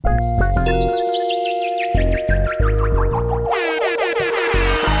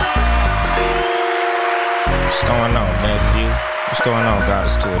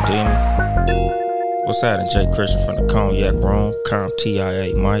goddess to a demon. What's happening, Jay Christian from the Cognac Room, Comp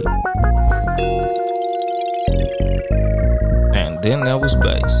TIA Mike. And then there was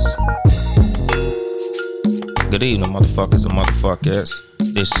bass. Good evening, motherfuckers and motherfuckers.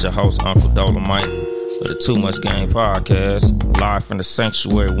 This is your host, Uncle Dolemite, for the Too Much Game Podcast, live from the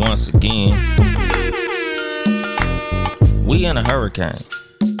sanctuary once again. We in a hurricane.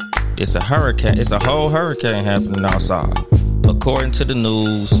 It's a hurricane. It's a whole hurricane happening outside. According to the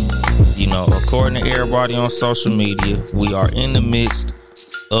news, according to everybody on social media, we are in the midst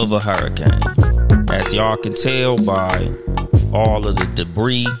of a hurricane. As y'all can tell by all of the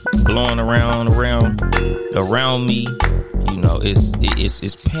debris blowing around me,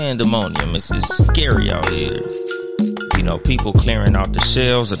 it's pandemonium. It's scary out here. People clearing out the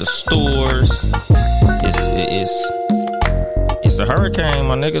shelves of the stores. It's a hurricane,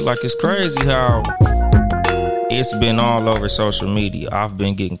 my niggas. Like, it's crazy how it's been all over social media. I've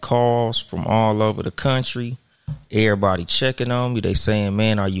been getting calls from all over the country. Everybody checking on me. They saying,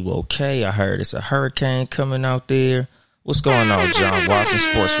 man, are you okay? I heard it's a hurricane coming out there. What's going on, John Watson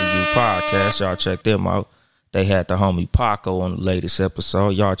Sports Review Podcast? Y'all check them out. They had the homie Paco on the latest episode.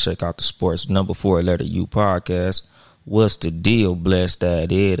 Y'all check out the Sports number 4 letter U podcast. What's the deal? Bless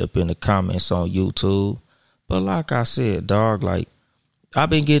that Ed up in the comments on YouTube. But like I said, dog, like, I've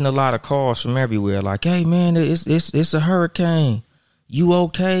been getting a lot of calls from everywhere. Like, hey, man, it's a hurricane. You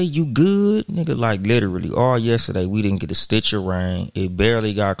okay? You good? Nigga, like, literally, all yesterday, we didn't get a stitch of rain. It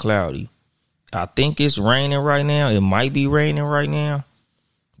barely got cloudy. I think it's raining right now. It might be raining right now.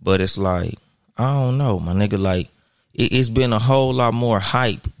 But it's like, I don't know, my nigga. Like, it's been a whole lot more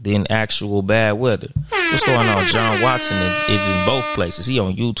hype than actual bad weather. What's going on? John Watson is in both places. He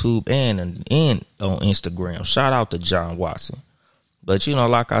on YouTube and on Instagram. Shout out to John Watson. But,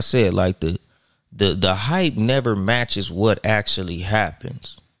 like I said, like the hype never matches what actually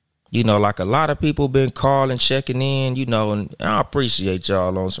happens. Like a lot of people been calling, checking in, and I appreciate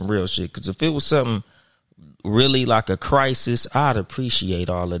y'all on some real shit. Because if it was something really like a crisis, I'd appreciate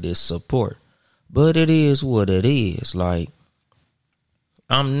all of this support. But it is what it is. Like,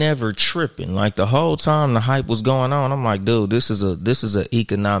 I'm never tripping. Like, the whole time the hype was going on, I'm like, dude, this is an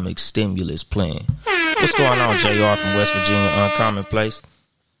economic stimulus plan. What's going on, JR from West Virginia, Uncommon Place?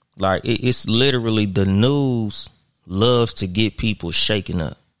 Like, it's literally the news loves to get people shaken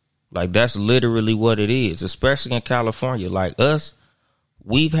up. Like, that's literally what it is, especially in California. Like us,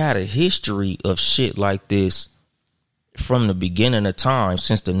 we've had a history of shit like this from the beginning of time,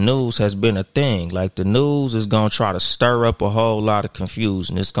 since the news has been a thing. Like, the news is going to try to stir up a whole lot of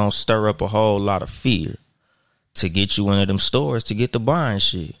confusion. It's going to stir up a whole lot of fear to get you into them stores to get the buying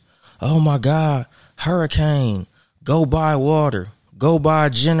shit. Oh, my God, hurricane. Go buy water. Go buy a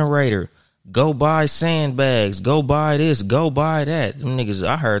generator. Go buy sandbags. Go buy this. Go buy that. Them niggas,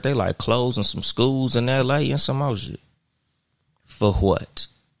 I heard they like closing some schools in L.A. and some other shit. For what?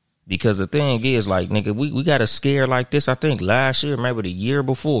 Because the thing is, like, nigga, we got a scare like this, I think, last year, maybe the year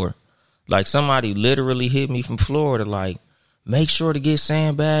before. Like, somebody literally hit me from Florida, like, make sure to get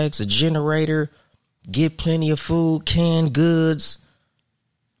sandbags, a generator, get plenty of food, canned goods.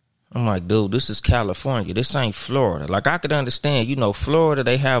 I'm like, dude, this is California. This ain't Florida. Like, I could understand, Florida,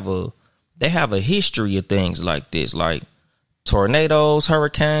 they have a history of things like this, like tornadoes,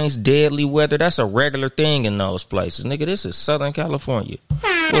 hurricanes, deadly weather. That's a regular thing in those places. Nigga, this is Southern California.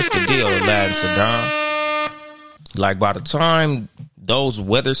 What's the deal, Aladdin Saddam? Like, by the time those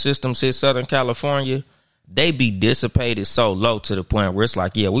weather systems hit Southern California, they be dissipated so low to the point where it's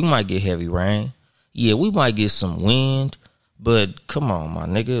like, yeah, we might get heavy rain. Yeah, we might get some wind. But come on, my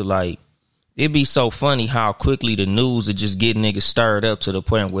nigga. Like, it be so funny how quickly the news will just get niggas stirred up to the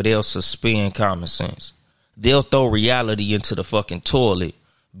point where they'll suspend common sense. They'll throw reality into the fucking toilet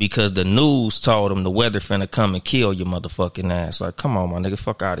because the news told them the weather finna come and kill your motherfucking ass. Like, come on, my nigga,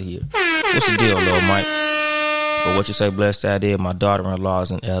 fuck out of here. What's the deal, Lil Mike? But what you say, blessed idea, my daughter-in-law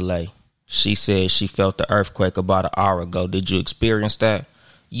is in L.A. She said she felt the earthquake about an hour ago. Did you experience that?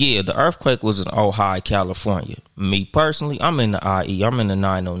 Yeah, the earthquake was in Ojai, California. Me personally, I'm in the IE. I'm in the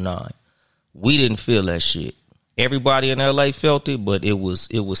 909. We didn't feel that shit. Everybody in LA felt it, but it was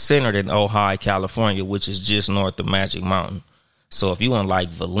centered in Ojai, California, which is just north of Magic Mountain. So if you in like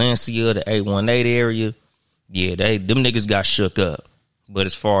Valencia, the 818 area, yeah, them niggas got shook up. But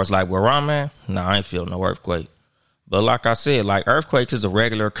as far as like where I'm at, nah, I ain't feel no earthquake. But like I said, like, earthquakes is a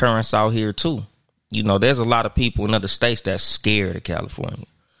regular occurrence out here too. There's a lot of people in other states that's scared of California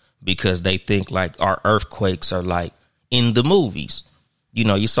because they think like our earthquakes are like in the movies.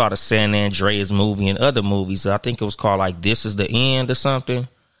 You saw the San Andreas movie and other movies. I think it was called like This Is the End or something.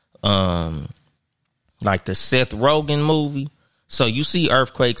 Like the Seth Rogen movie. So you see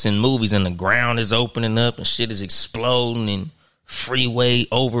earthquakes in movies and the ground is opening up and shit is exploding and freeway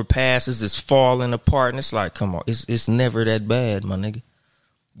overpasses is falling apart. And it's like, come on, it's never that bad, my nigga.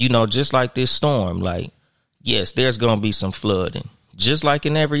 You know, just like this storm, like, yes, there's going to be some flooding. Just like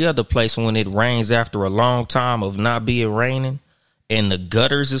in every other place when it rains after a long time of not being raining and the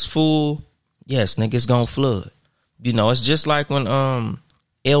gutters is full, yes, nigga, it's going to flood. You know, it's just like when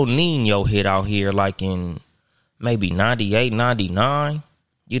El Nino hit out here like in maybe 98, 99.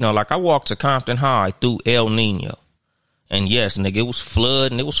 You know, like I walked to Compton High through El Nino. And yes, nigga, it was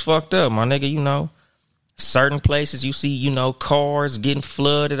flooding. It was fucked up, my nigga, you know. Certain places you see, you know, cars getting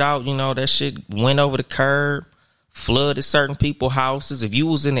flooded out. You know, that shit went over the curb, flooded certain people's houses. If you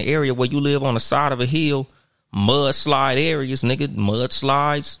was in the area where you live on the side of a hill, mudslide areas, nigga,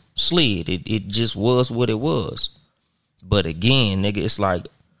 mudslides slid. It just was what it was. But again, nigga, it's like,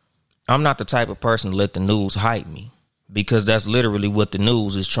 I'm not the type of person to let the news hype me, because that's literally what the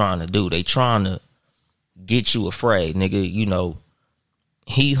news is trying to do. They trying to get you afraid, nigga. You know,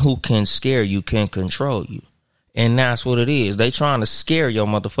 he who can scare you can control you. And that's what it is. They trying to scare your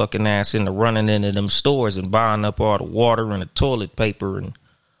motherfucking ass into running into them stores and buying up all the water and the toilet paper and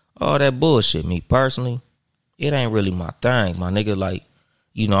all that bullshit. Me personally, it ain't really my thing, my nigga. Like,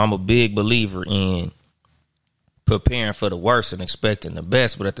 you know, I'm a big believer in preparing for the worst and expecting the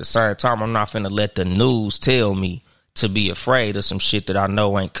best. But at the same time, I'm not finna let the news tell me to be afraid of some shit that I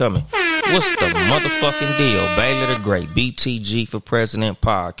know ain't coming. What's the motherfucking deal? Baylor the Great, BTG for President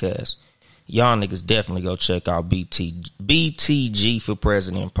podcast. Y'all niggas definitely go check out BTG for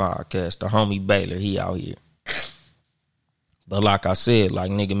President podcast. The homie Baylor, he out here. But like I said,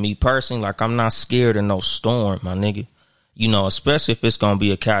 like, nigga, me personally, like, I'm not scared of no storm, my nigga. You know, especially if it's gonna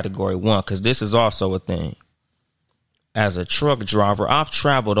be a category 1, because this is also a thing. As a truck driver, I've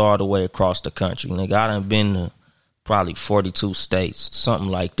traveled all the way across the country, nigga. I done been to probably 42 states, something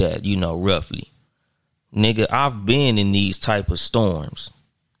like that, you know, roughly. Nigga, I've been in these type of storms.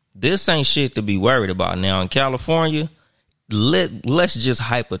 This ain't shit to be worried about. Now, in California, let's just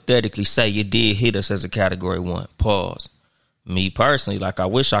hypothetically say you did hit us as a category 1. Pause. Me personally, like, I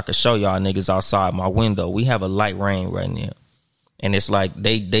wish I could show y'all niggas outside my window. We have a light rain right now. And it's like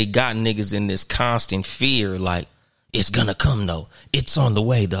they got niggas in this constant fear, like, it's gonna come, though. It's on the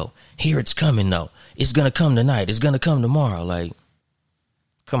way, though. Here it's coming, though. It's gonna come tonight. It's gonna come tomorrow. Like,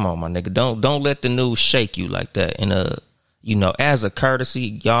 come on, my nigga. Don't let the news shake you like that. And you know, as a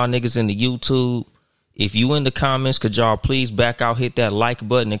courtesy, y'all niggas in the YouTube, if you in the comments, could y'all please back out, hit that like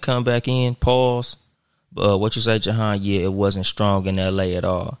button and come back in? Pause. What you say, Jahan? Yeah, it wasn't strong in LA at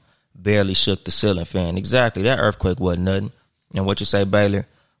all. Barely shook the ceiling fan. Exactly. That earthquake wasn't nothing. And what you say, Baylor?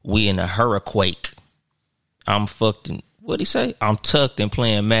 We in a hurricane. I'm fucked in, what'd he say? I'm tucked and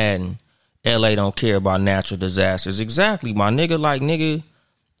playing Madden. LA don't care about natural disasters. Exactly, my nigga. Like, nigga,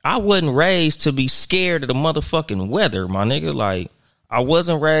 I wasn't raised to be scared of the motherfucking weather, my nigga. Like, I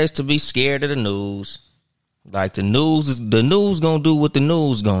wasn't raised to be scared of the news. Like, the news gonna do what the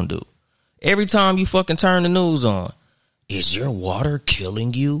news gonna do. Every time you fucking turn the news on, is your water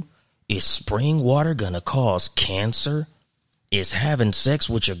killing you? Is spring water gonna cause cancer? Is having sex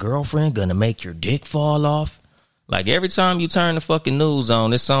with your girlfriend gonna make your dick fall off? Like, every time you turn the fucking news on,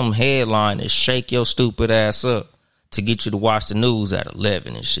 there's some headline that shake your stupid ass up to get you to watch the news at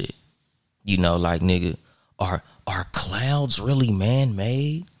 11 and shit. You know, like, nigga, are clouds really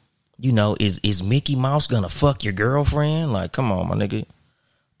man-made? You know, is Mickey Mouse gonna fuck your girlfriend? Like, come on, my nigga.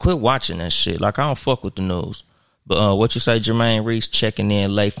 Quit watching that shit. Like, I don't fuck with the news. But what you say, Jermaine Reese, checking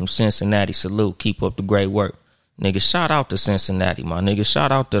in late from Cincinnati. Salute. Keep up the great work. Nigga, shout out to Cincinnati, my nigga.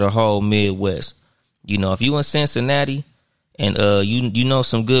 Shout out to the whole Midwest. You know, if you in Cincinnati and you know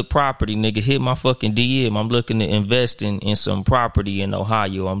some good property, nigga, hit my fucking DM. I'm looking to invest in some property in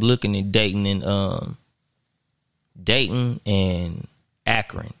Ohio. I'm looking at Dayton and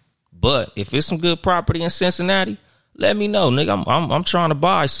Akron. But if it's some good property in Cincinnati, let me know, nigga. I'm trying to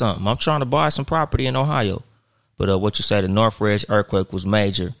buy something. I'm trying to buy some property in Ohio. But what you say, the Northridge earthquake was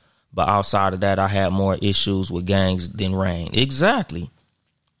major. But outside of that, I had more issues with gangs than rain. Exactly.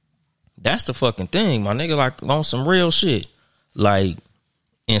 That's the fucking thing, my nigga. Like, on some real shit. Like,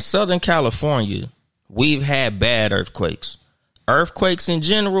 in Southern California, we've had bad earthquakes. Earthquakes in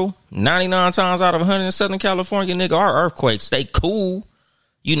general, 99 times out of 100 in Southern California, nigga, our earthquakes, they cool.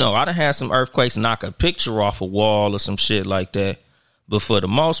 You know, I done had some earthquakes knock a picture off a wall or some shit like that. But for the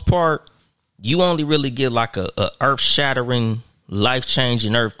most part, you only really get like a earth-shattering,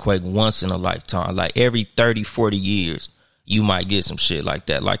 life-changing earthquake once in a lifetime. Like, every 30, 40 years, you might get some shit like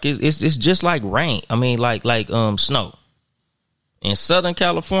that. Like, it's just like rain. I mean, like snow. In Southern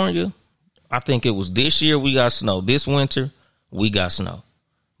California, I think it was this year we got snow. This winter, we got snow.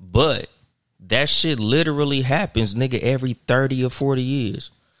 But that shit literally happens, nigga, every 30 or 40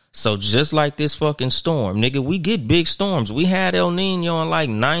 years. So just like this fucking storm, nigga, we get big storms. We had El Nino in like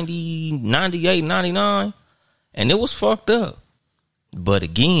 90, 98, 99, and it was fucked up. But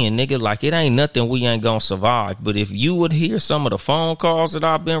again, nigga, like it ain't nothing we ain't gonna survive. But if you would hear some of the phone calls that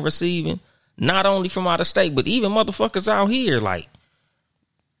I've been receiving, not only from out of state, but even motherfuckers out here, like,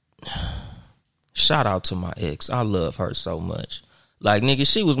 shout out to my ex. I love her so much. Like, nigga,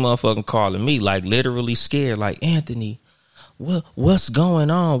 she was motherfucking calling me, like, literally scared. Like, Anthony, what's going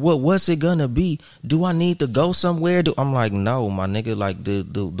on? What's it gonna be? Do I need to go somewhere? I'm like, no, my nigga. Like,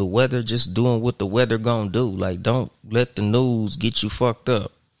 the weather just doing what the weather gonna do. Like, don't let the news get you fucked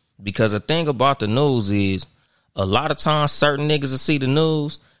up. Because the thing about the news is, a lot of times certain niggas will see the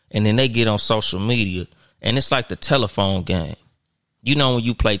news and then they get on social media, and it's like the telephone game. You know, when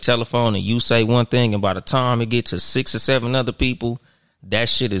you play telephone and you say one thing, and by the time it gets to 6 or 7 other people, that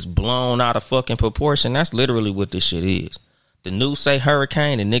shit is blown out of fucking proportion. That's literally what this shit is. The news say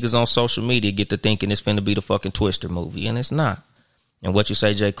hurricane, and niggas on social media get to thinking it's finna be the fucking Twister movie, and it's not. And what you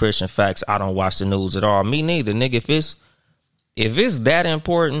say, Jay Christian, facts, I don't watch the news at all. Me neither, nigga. If it's that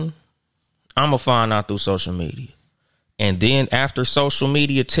important, I'ma find out through social media. And then after social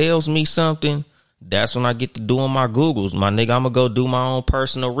media tells me something, that's when I get to doing my Googles. My nigga, I'ma go do my own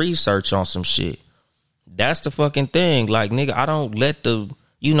personal research on some shit. That's the fucking thing. Like, nigga, I don't let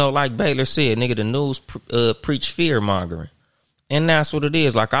like Baylor said, nigga, the news preach fear mongering. And that's what it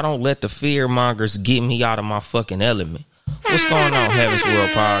is. Like, I don't let the fear mongers get me out of my fucking element. What's going on, Heaven's World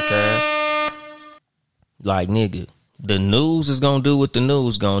Podcast? Like, nigga, the news is gonna do what the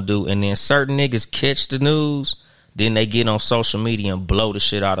news gonna do. And then certain niggas catch the news, then they get on social media and blow the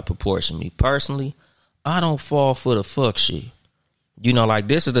shit out of proportion. Me personally, I don't fall for the fuck shit. You know, like,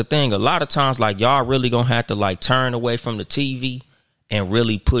 this is the thing. A lot of times, like, y'all really gonna have to, like, turn away from the TV and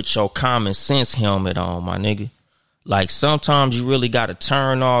really put your common sense helmet on, my nigga. Like, sometimes you really gotta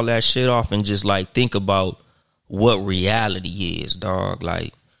turn all that shit off and just, like, think about what reality is, dog.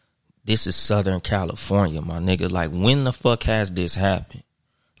 Like, this is Southern California, my nigga. Like, when the fuck has this happened?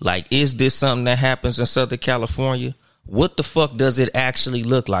 Like, is this something that happens in Southern California? What the fuck does it actually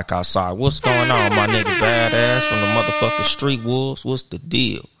look like outside? What's going on, my nigga badass from the motherfucking Street Wolves? What's the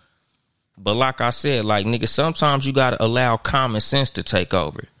deal? But like I said, like, nigga, sometimes you gotta allow common sense to take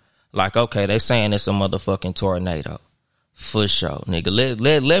over. Like, okay, they saying it's a motherfucking tornado. For sure,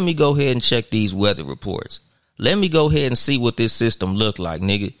 nigga. Let me go ahead and check these weather reports. Let me go ahead and see what this system look like,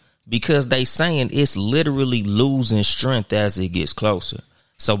 nigga. Because they saying it's literally losing strength as it gets closer.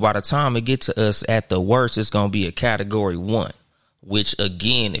 So by the time it get to us, at the worst, it's going to be a category 1, which,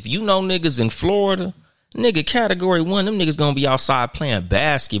 again, if you know niggas in Florida, nigga, category 1, them niggas going to be outside playing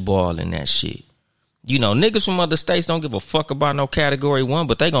basketball and that shit. You know, niggas from other states don't give a fuck about no category 1,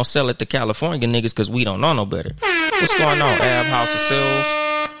 but they going to sell it to California niggas because we don't know no better. What's going on, Ab House of Sales?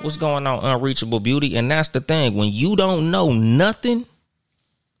 What's going on, Unreachable Beauty? And that's the thing. When you don't know nothing,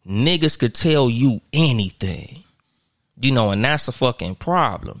 niggas could tell you anything. You know, and that's a fucking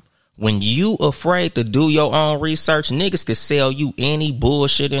problem. When you afraid to do your own research, niggas could sell you any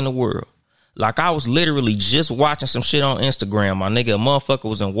bullshit in the world. Like, I was literally just watching some shit on Instagram. My nigga, a motherfucker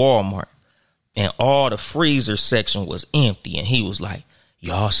was in Walmart, and all the freezer section was empty. And he was like,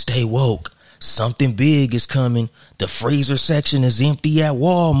 y'all stay woke. Something big is coming. The freezer section is empty at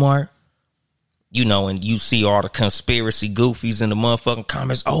Walmart. You know, and you see all the conspiracy goofies in the motherfucking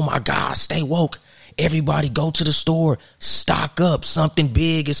comments. Oh my God, stay woke. Everybody go to the store, stock up, something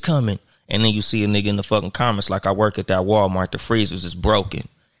big is coming. And then you see a nigga in the fucking comments like, I work at that Walmart, the freezers is broken.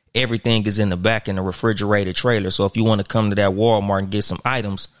 Everything is in the back in the refrigerated trailer. So if you want to come to that Walmart and get some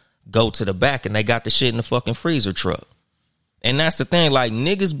items, go to the back, and they got the shit in the fucking freezer truck. And that's the thing, like,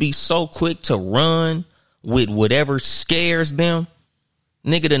 niggas be so quick to run with whatever scares them.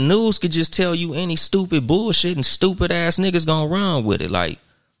 Nigga, the news could just tell you any stupid bullshit, and stupid ass niggas gonna run with it. Like,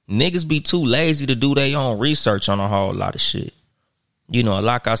 niggas be too lazy to do their own research on a whole lot of shit. You know,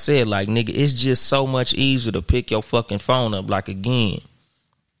 like I said, like, nigga, it's just so much easier to pick your fucking phone up. Like, again,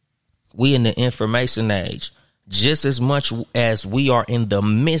 we in the information age just as much as we are in the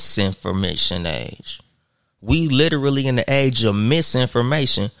misinformation age. We literally in the age of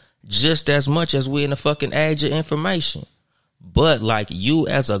misinformation just as much as we in the fucking age of information. But, like, you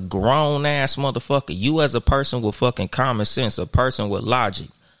as a grown ass motherfucker, you as a person with fucking common sense, a person with logic,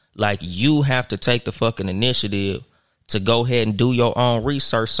 like, you have to take the fucking initiative to go ahead and do your own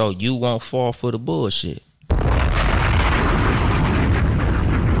research so you won't fall for the bullshit.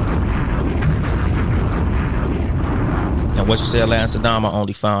 And What you said last time, I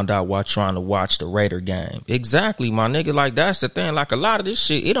only found out while trying to watch the Raider game. Exactly, my nigga. Like, that's the thing. Like, a lot of this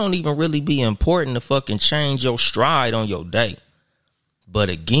shit, it don't even really be important to fucking change your stride on your day. But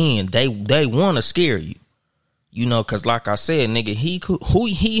again, they want to scare you. You know, because like I said, nigga,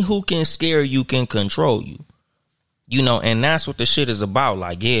 he who can scare you can control you. You know, and that's what the shit is about.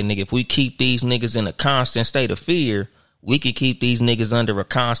 Like, yeah, nigga, if we keep these niggas in a constant state of fear, we could keep these niggas under a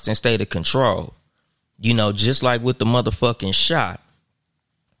constant state of control. You know, just like with the motherfucking shot.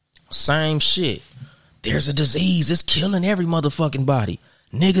 Same shit. There's a disease. It's killing every motherfucking body.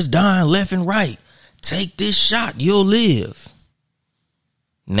 Niggas dying left and right. Take this shot. You'll live.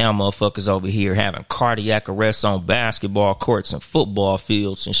 Now motherfuckers over here having cardiac arrests on basketball courts and football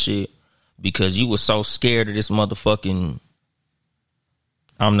fields and shit because you were so scared of this motherfucking...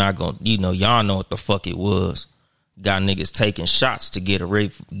 I'm not gonna... You know, y'all know what the fuck it was. Got niggas taking shots to get away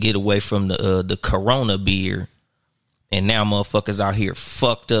from the Corona beer. And now motherfuckers out here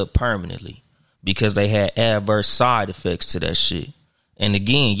fucked up permanently because they had adverse side effects to that shit. And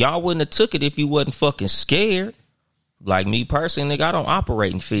again, y'all wouldn't have took it if you wasn't fucking scared. Like me personally, nigga, I don't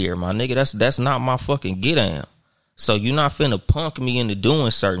operate in fear, my nigga. That's not my fucking get down. So you're not finna punk me into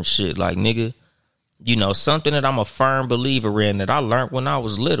doing certain shit. Like, nigga, you know, something that I'm a firm believer in that I learned when I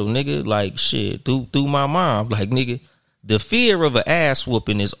was little, nigga. Like, shit, through my mom. Like, nigga, the fear of an ass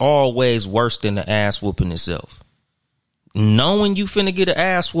whooping is always worse than the ass whooping itself. Knowing you finna get an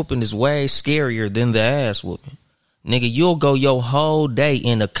ass whooping is way scarier than the ass whooping. Nigga, you'll go your whole day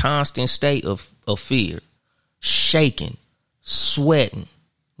in a constant state of fear. Shaking, sweating.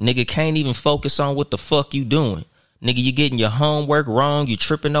 Nigga can't even focus on what the fuck you doing. Nigga, you getting your homework wrong. You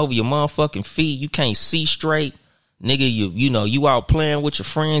tripping over your motherfucking feet. You can't see straight. Nigga, you out playing with your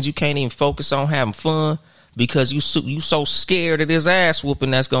friends. You can't even focus on having fun because you so scared of this ass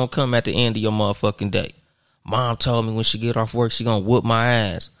whooping that's gonna come at the end of your motherfucking day. Mom told me when she get off work, she gonna whoop my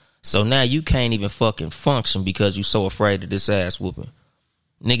ass. So now you can't even fucking function because you so afraid of this ass whooping.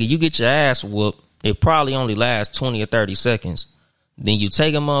 Nigga, you get your ass whooped. It probably only lasts 20 or 30 seconds. Then you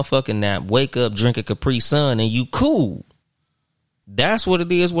take a motherfucking nap, wake up, drink a Capri Sun, and you cool. That's what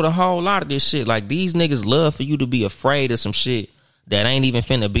it is with a whole lot of this shit. Like, these niggas love for you to be afraid of some shit that ain't even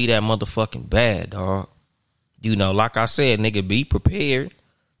finna be that motherfucking bad, dog. You know, like I said, nigga, be prepared.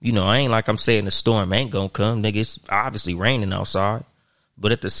 You know, I ain't like I'm saying the storm ain't gonna come. Nigga, it's obviously raining outside.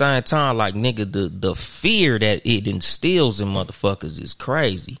 But at the same time, like, nigga, the fear that it instills in motherfuckers is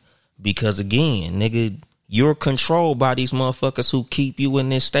crazy. Because again, nigga, you're controlled by these motherfuckers who keep you in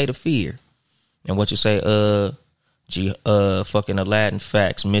this state of fear. And what you say, fucking Aladdin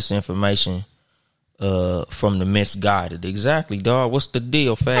facts, misinformation, from the misguided. Exactly, dog. What's the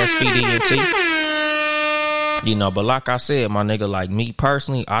deal? Fast feed ENT. You know, but like I said, my nigga, like me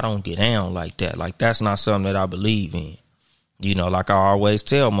personally, I don't get down like that. Like, that's not something that I believe in. You know, like I always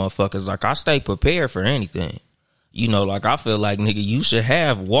tell motherfuckers, like, I stay prepared for anything. You know, like, I feel like, nigga, you should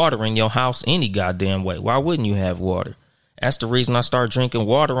have water in your house any goddamn way. Why wouldn't you have water? That's the reason I start drinking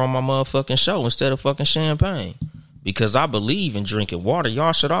water on my motherfucking show instead of fucking champagne. Because I believe in drinking water.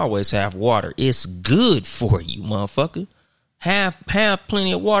 Y'all should always have water. It's good for you, motherfucker. Have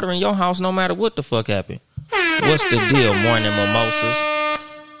plenty of water in your house no matter what the fuck happened. What's the deal? Morning mimosas.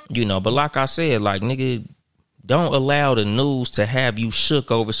 You know, but like I said, like, nigga, don't allow the news to have you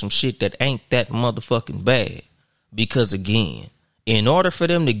shook over some shit that ain't that motherfucking bad. Because again, in order for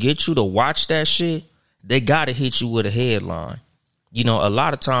them to get you to watch that shit, they gotta hit you with a headline. You know, a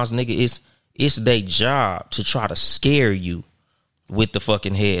lot of times, nigga, it's their job to try to scare you with the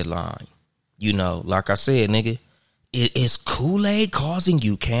fucking headline. You know, like I said, nigga, is Kool-Aid causing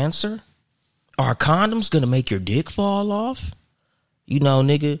you cancer? Are condoms gonna make your dick fall off? You know,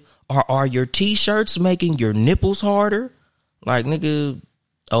 nigga, are your t-shirts making your nipples harder? Like, nigga,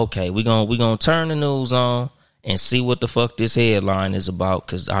 okay, we gonna turn the news on and see what the fuck this headline is about,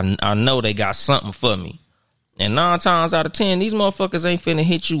 because I know they got something for me. And 9 times out of 10, these motherfuckers ain't finna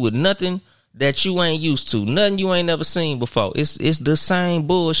hit you with nothing that you ain't used to, nothing you ain't never seen before. It's the same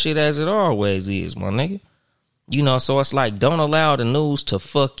bullshit as it always is, my nigga. You know, so it's like, don't allow the news to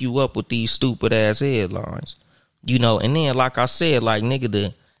fuck you up with these stupid ass headlines. You know, and then, like I said, like,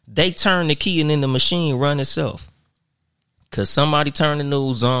 nigga, they turn the key and then the machine run itself. Because somebody turn the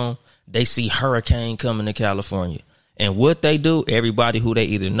news on, they see hurricane coming to California. And what they do, everybody who they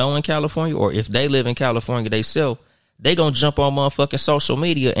either know in California or if they live in California themselves, they gonna jump on motherfucking social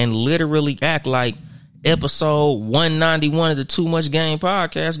media and literally act like episode 191 of the Too Much Game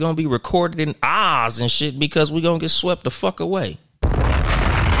podcast gonna be recorded in Oz and shit because we gonna get swept the fuck away.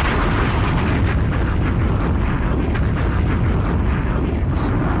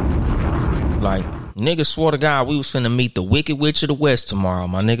 Like, Nigga swore to God we was finna meet the Wicked Witch of the West tomorrow.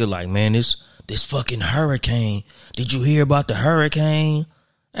 My nigga like, man, this fucking hurricane. Did you hear about the hurricane?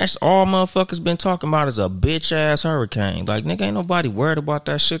 That's all motherfuckers been talking about is a bitch ass hurricane. Like, nigga, ain't nobody worried about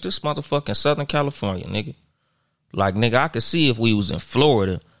that shit. This motherfucking Southern California, nigga. Like, nigga, I could see if we was in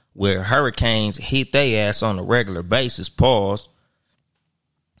Florida where hurricanes hit they ass on a regular basis, pause.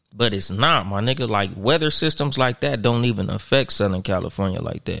 But it's not, my nigga. Like, weather systems like that don't even affect Southern California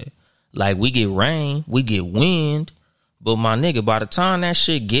like that. Like, we get rain, we get wind, but my nigga, by the time that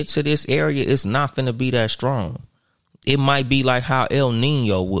shit get to this area, it's not finna be that strong. It might be like how El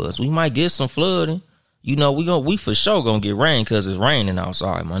Nino was. We might get some flooding. You know, we for sure gonna get rain because it's raining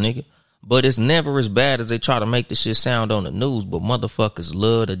outside, my nigga. But it's never as bad as they try to make the shit sound on the news. But motherfuckers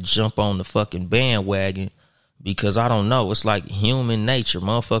love to jump on the fucking bandwagon because I don't know. It's like human nature.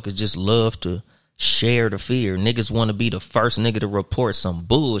 Motherfuckers just love to share the fear. Niggas want to be the first nigga to report some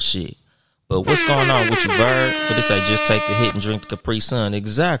bullshit. But what's going on with you, Bird? But they say just take the hit and drink the Capri Sun.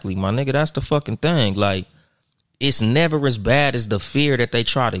 Exactly, my nigga. That's the fucking thing. Like, it's never as bad as the fear that they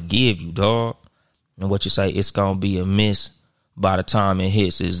try to give you, dog. And what you say, it's gonna be a miss by the time it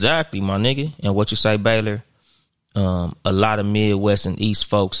hits. Exactly, my nigga. And what you say, Baylor, a lot of Midwest and East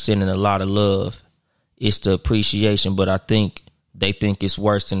folks sending a lot of love. It's the appreciation, but I think they think it's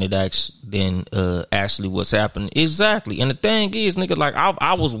worse than actually what's happening. Exactly. And the thing is, nigga, like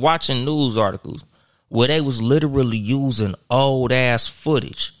I was watching news articles where they was literally using old ass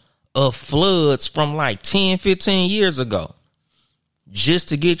footage of floods from like 10, 15 years ago. Just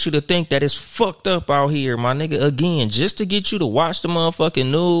to get you to think that it's fucked up out here, my nigga. Again, just to get you to watch the motherfucking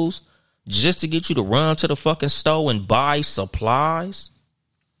news. Just to get you to run to the fucking store and buy supplies.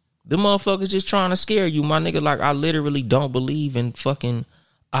 The motherfuckers just trying to scare you, my nigga. Like, I literally don't believe in fucking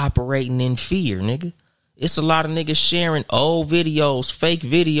operating in fear, nigga. It's a lot of niggas sharing old videos, fake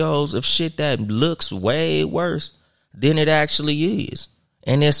videos of shit that looks way worse than it actually is.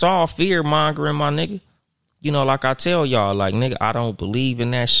 And it's all fear mongering, my nigga. You know, like I tell y'all, like, nigga, I don't believe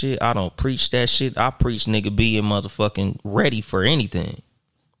in that shit. I don't preach that shit. I preach, nigga, being motherfucking ready for anything,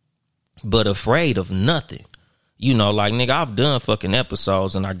 but afraid of nothing. You know, like, nigga, I've done fucking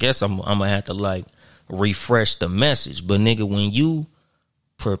episodes, and I guess I'm gonna have to, like, refresh the message. But, nigga, when you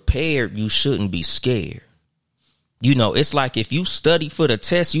prepared, you shouldn't be scared. You know, it's like if you study for the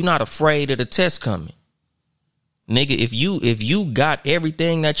test, you're not afraid of the test coming. Nigga, if you got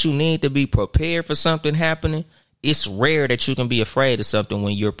everything that you need to be prepared for something happening, it's rare that you can be afraid of something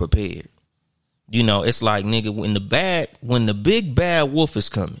when you're prepared. You know, it's like, nigga, when the big bad wolf is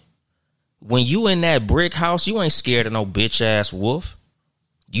coming, when you in that brick house, you ain't scared of no bitch ass wolf.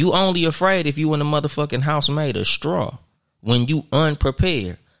 You only afraid if you in a motherfucking house made of straw when you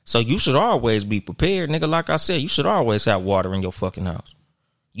unprepared. So you should always be prepared, nigga. Like I said, you should always have water in your fucking house.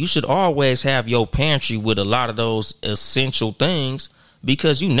 You should always have your pantry with a lot of those essential things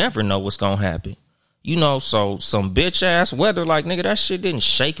because you never know what's going to happen. You know, so some bitch ass weather, like, nigga, that shit didn't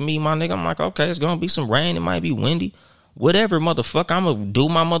shake me, my nigga. I'm like, okay, it's going to be some rain. It might be windy. Whatever, motherfucker. I'm going to do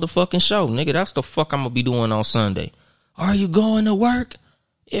my motherfucking show, nigga. That's the fuck I'm going to be doing on Sunday. Are you going to work?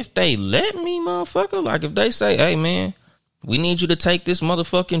 If they let me, motherfucker. Like, if they say, hey, man, we need you to take this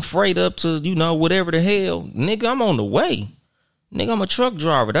motherfucking freight up to, you know, whatever the hell. Nigga, I'm on the way. Nigga, I'm a truck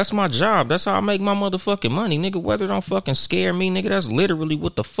driver. That's my job. That's how I make my motherfucking money. Nigga, weather don't fucking scare me, nigga. That's literally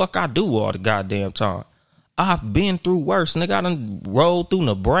what the fuck I do all the goddamn time. I've been through worse. Nigga, I done rolled through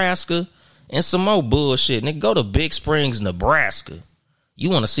Nebraska and some more bullshit. Nigga, go to Big Springs, Nebraska. You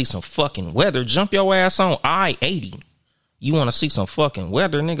want to see some fucking weather? Jump your ass on I-80. You want to see some fucking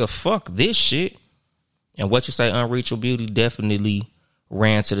weather? Nigga, fuck this shit. And what you say, Unreachable Beauty definitely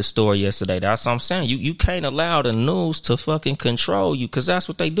ran to the store yesterday. That's what I'm saying. You can't allow the news to fucking control you because that's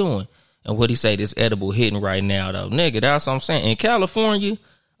what they doing. And what he say, this edible hitting right now, though. Nigga, that's what I'm saying. In California,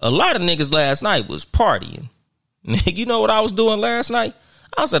 a lot of niggas last night was partying. Nigga, you know what I was doing last night?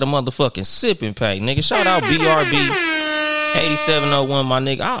 I was at a motherfucking sipping paint, nigga. Shout out BRB 8701, my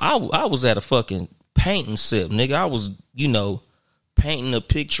nigga. I was at a fucking paint and sip, nigga. I was, you know, painting a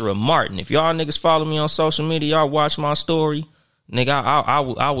picture of Martin. If y'all niggas follow me on social media, y'all watch my story. Nigga,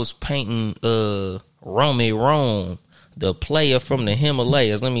 I was painting Romy Rome, the player from the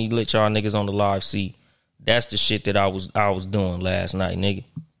Himalayas. Let me let y'all niggas on the live see. That's the shit that I was doing last night, nigga.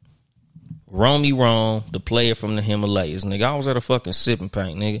 Romy Rome, the player from the Himalayas, nigga. I was at a fucking sipping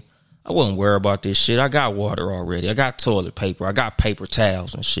paint, nigga. I wasn't worried about this shit. I got water already. I got toilet paper. I got paper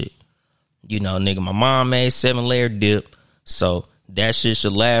towels and shit. You know, nigga, my mom made 7-layer dip, so that shit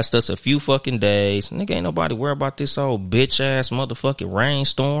should last us a few fucking days. Nigga, ain't nobody worried about this old bitch ass motherfucking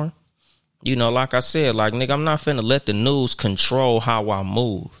rainstorm. You know, like I said, like, nigga, I'm not finna let the news control how I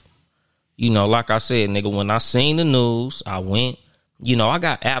move. Like I said, nigga, when I seen the news, I went, I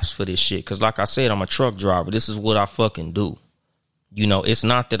got apps for this shit. Cause like I said, I'm a truck driver. This is what I fucking do. It's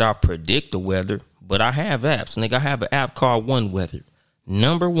not that I predict the weather, but I have apps. Nigga, I have an app called One Weather.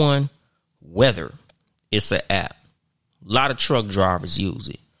 Number one, weather. It's an app. A lot of truck drivers use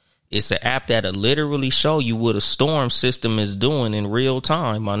it. It's an app that'll literally show you what a storm system is doing in real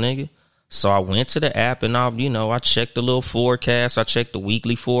time, my nigga. So I went to the app and I checked the little forecast. I checked the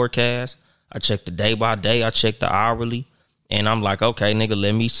weekly forecast. I checked the day by day. I checked the hourly. And I'm like, okay, nigga,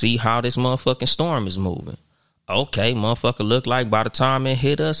 let me see how this motherfucking storm is moving. Okay, motherfucker, look like by the time it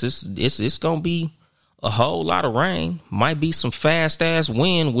hit us, it's going to be a whole lot of rain. Might be some fast ass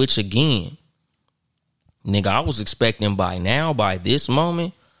wind, which again, nigga, I was expecting by this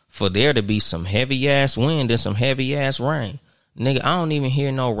moment, for there to be some heavy ass wind and some heavy ass rain. Nigga, I don't even hear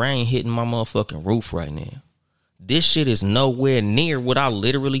no rain hitting my motherfucking roof right now. This shit is nowhere near what I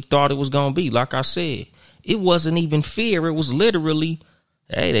literally thought it was going to be. Like I said, it wasn't even fear. It was literally,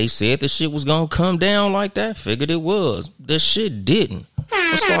 hey, they said the shit was going to come down like that. Figured it was. The shit didn't.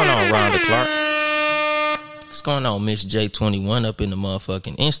 What's going on, Rhonda Clark? What's going on, Miss J21 up in the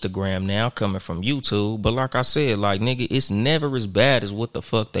motherfucking Instagram now, coming from YouTube. But like I said, like, nigga, it's never as bad as what the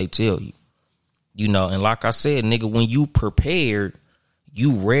fuck they tell you. And like I said, nigga, when you prepared,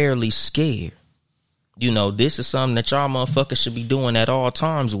 you rarely scared. This is something that y'all motherfuckers should be doing at all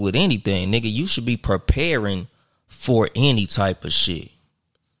times with anything. Nigga, you should be preparing for any type of shit.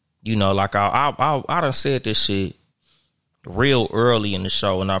 Like I done said this shit real early in the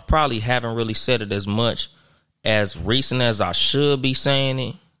show, and I probably haven't really said it as much as recent as I should be saying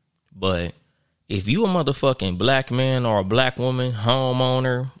it. But if you a motherfucking black man or a black woman,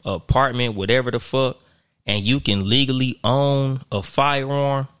 homeowner, apartment, whatever the fuck, and you can legally own a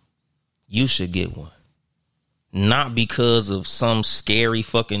firearm, you should get one. Not because of some scary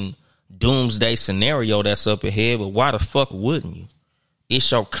fucking doomsday scenario that's up ahead, but why the fuck wouldn't you?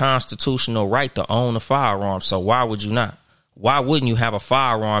 It's your constitutional right to own a firearm, so why would you not? Why wouldn't you have a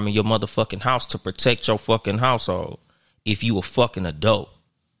firearm in your motherfucking house to protect your fucking household if you a fucking adult?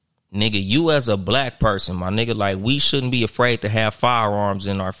 Nigga, you as a black person, my nigga, like, we shouldn't be afraid to have firearms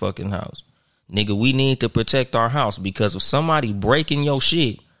in our fucking house. Nigga, we need to protect our house, because if somebody breaking your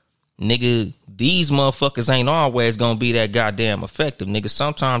shit, nigga, these motherfuckers ain't always gonna be that goddamn effective. Nigga,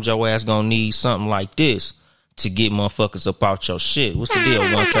 sometimes your ass gonna need something like this to get motherfuckers up out your shit. What's the deal,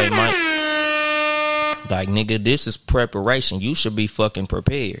 1K Mike? Like, nigga, this is preparation. You should be fucking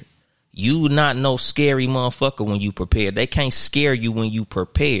prepared. You not no scary motherfucker when you prepare. They can't scare you when you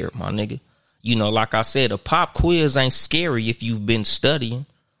prepare, my nigga. Like I said, a pop quiz ain't scary if you've been studying.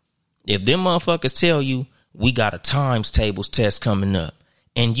 If them motherfuckers tell you, we got a times tables test coming up,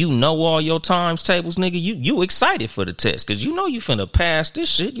 and you know all your times tables, nigga, you excited for the test, because you finna pass this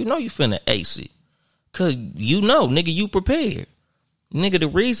shit. You finna ace it, because nigga, you prepared. Nigga, the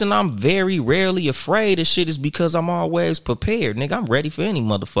reason I'm very rarely afraid of shit is because I'm always prepared. Nigga, I'm ready for any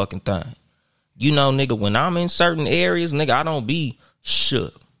motherfucking thing. Nigga, when I'm in certain areas, nigga, I don't be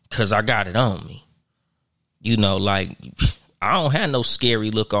shook because I got it on me. Like, I don't have no scary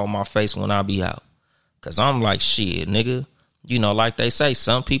look on my face when I be out, because I'm like, shit, nigga. Like they say,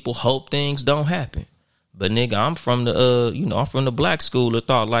 some people hope things don't happen. But, nigga, I'm from the, I'm from the black school of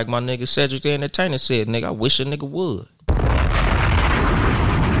thought. Like my nigga Cedric the Entertainer said, nigga, I wish a nigga would.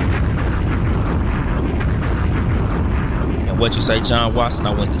 What you say, John Watson?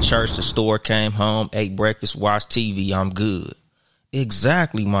 I went to church, the store, came home, ate breakfast, watched TV. I'm good.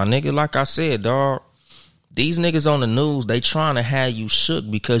 Exactly, my nigga. Like I said, dog, these niggas on the news, they trying to have you shook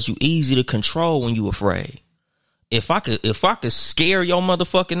because you easy to control when you afraid. If I could scare your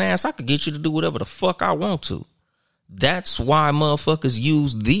motherfucking ass, I could get you to do whatever the fuck I want to. That's why motherfuckers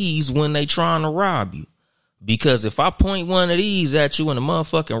use these when they trying to rob you. Because if I point one of these at you in a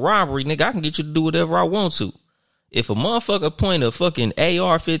motherfucking robbery, nigga, I can get you to do whatever I want to. If a motherfucker point a fucking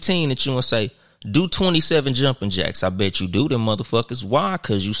AR-15 at you and say, do 27 jumping jacks, I bet you do them motherfuckers. Why?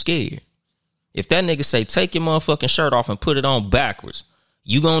 Because you scared. If that nigga say, take your motherfucking shirt off and put it on backwards,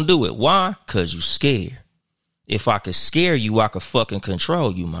 you gonna do it. Why? Because you scared. If I could scare you, I could fucking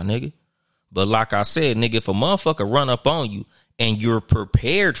control you, my nigga. But like I said, nigga, if a motherfucker run up on you and you're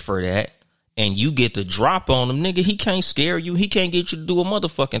prepared for that and you get the drop on him, nigga, he can't scare you. He can't get you to do a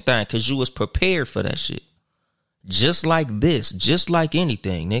motherfucking thing because you was prepared for that shit. Just like this, just like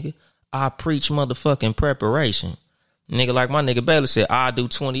anything, nigga. I preach motherfucking preparation. Nigga, like my nigga Bailey said, I do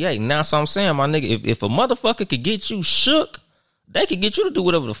 28. And that's what I'm saying, my nigga. If a motherfucker could get you shook, they could get you to do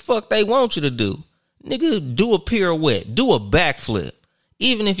whatever the fuck they want you to do. Nigga, do a pirouette, do a backflip.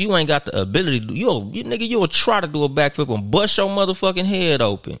 Even if you ain't got the ability to do, you'll try to do a backflip and bust your motherfucking head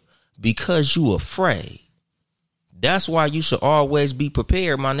open because you afraid. That's why you should always be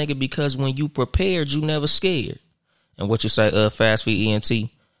prepared, my nigga, because when you prepared, you never scared. And what you say, Fast Feet ENT?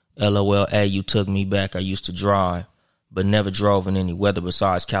 LOL, hey, you took me back. I used to drive, but never drove in any weather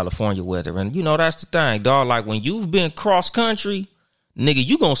besides California weather. And, you know, that's the thing, dog. Like, when you've been cross country, nigga,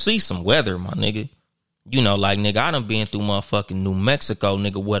 you gonna see some weather, my nigga. You know, like, nigga, I done been through motherfucking New Mexico,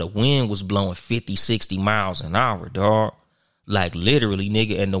 nigga, where the wind was blowing 50, 60 miles an hour, dog. Like, literally,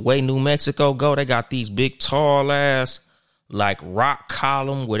 nigga. And the way New Mexico go, they got these big, tall ass, like, rock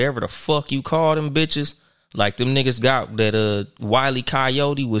column, whatever the fuck you call them bitches. Like, them niggas got that Wile E.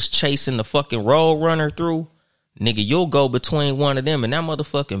 Coyote was chasing the fucking road runner through. Nigga, you'll go between one of them and that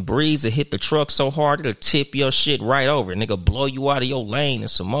motherfucking breeze will hit the truck so hard it'll tip your shit right over. Nigga, blow you out of your lane and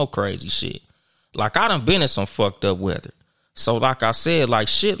some more crazy shit. Like, I done been in some fucked up weather. So, like I said, like,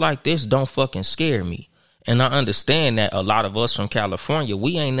 shit like this don't fucking scare me. And I understand that a lot of us from California,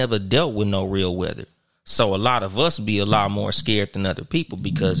 we ain't never dealt with no real weather. So a lot of us be a lot more scared than other people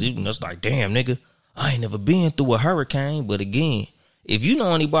because it's like, damn, nigga, I ain't never been through a hurricane. But again, if you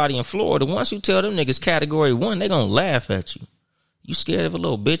know anybody in Florida, once you tell them niggas category 1, they gonna laugh at you. You scared of a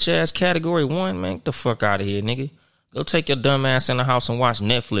little bitch ass category 1, man? Get the fuck out of here, nigga. Go take your dumb ass in the house and watch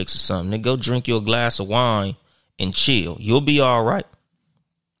Netflix or something. Nigga, go drink your glass of wine and chill. You'll be all right.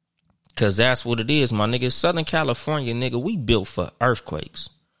 Cause that's what it is, my nigga. Southern California, nigga, we built for earthquakes.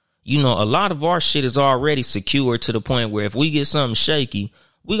 You know, a lot of our shit is already secure to the point where if we get something shaky,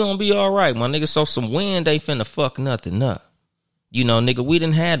 we gonna be all right, my nigga. So some wind ain't finna fuck nothing up. You know, nigga, we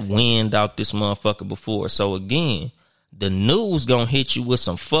done had wind out this motherfucker before. So again, the news gonna hit you with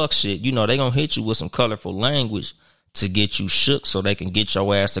some fuck shit. You know, they gonna hit you with some colorful language to get you shook so they can get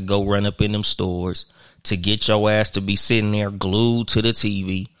your ass to go run up in them stores, to get your ass to be sitting there glued to the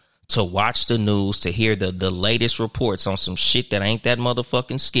TV, to watch the news, to hear the latest reports on some shit that ain't that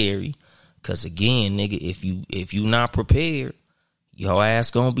motherfucking scary. Cause again, nigga, if you not prepared, your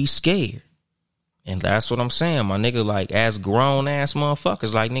ass gonna be scared. And that's what I'm saying, my nigga. Like, as grown ass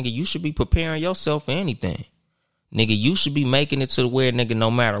motherfuckers, like, nigga, you should be preparing yourself for anything. Nigga, you should be making it to where, nigga,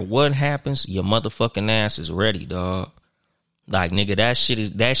 no matter what happens, your motherfucking ass is ready, dog. Like, nigga, that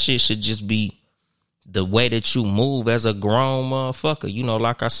shit should just be the way that you move as a grown motherfucker. You know,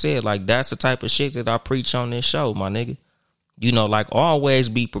 like I said, like, that's the type of shit that I preach on this show, my nigga. You know, like, always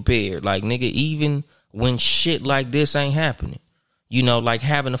be prepared. Like, nigga, even when shit like this ain't happening. You know, like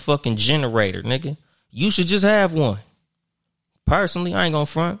having a fucking generator, nigga. You should just have one. Personally, I ain't gonna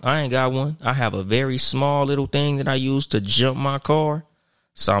front. I ain't got one. I have a very small little thing that I use to jump my car.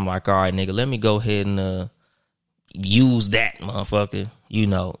 So I'm like, all right, nigga, let me go ahead and use that motherfucker. You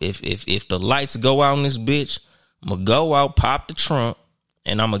know, if the lights go out in this bitch, I'm gonna go out, pop the trunk,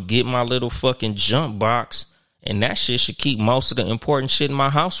 and I'm gonna get my little fucking jump box. And that shit should keep most of the important shit in my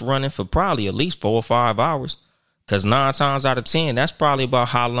house running for probably at least 4 or 5 hours. Cause 9 times out of 10, that's probably about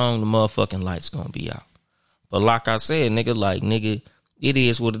how long the motherfucking light's gonna be out. But like I said, nigga, like, nigga, it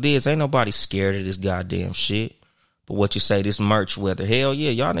is what it is. Ain't nobody scared of this goddamn shit. But what you say, this merch weather, hell yeah,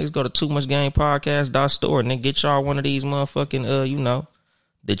 y'all niggas go to toomuchgamepodcast.store and then get y'all one of these motherfucking, you know,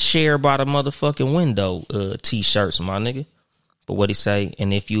 the chair by the motherfucking window t-shirts, my nigga. But what he say,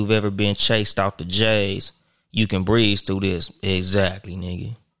 and if you've ever been chased out the J's, you can breeze through this. Exactly,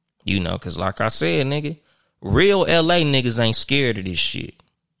 nigga. You know, cause like I said, nigga, real LA niggas ain't scared of this shit.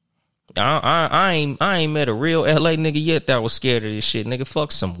 I ain't met a real LA nigga yet that was scared of this shit, nigga.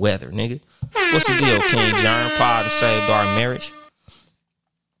 Fuck some weather, nigga. What's the deal, King John? Pod and saved our marriage.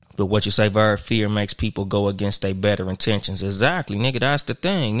 But what you say, Verb, fear makes people go against their better intentions. Exactly, nigga. That's the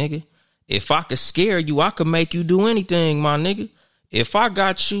thing, nigga. If I could scare you, I could make you do anything, my nigga. If I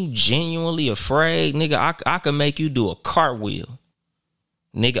got you genuinely afraid, nigga, I could make you do a cartwheel.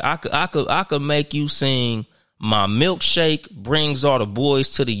 Nigga, I could make you sing "My Milkshake Brings All the Boys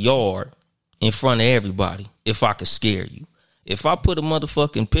to the Yard" in front of everybody if I could scare you. If I put a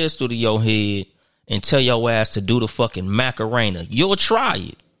motherfucking pistol to your head and tell your ass to do the fucking Macarena, you'll try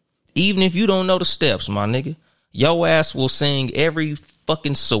it. Even if you don't know the steps, my nigga. Your ass will sing every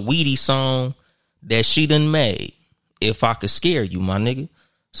fucking Saweetie song that she done made if I could scare you, my nigga.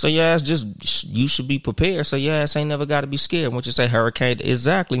 So your ass you should be prepared. So your ass ain't never got to be scared. Once you say hurricane,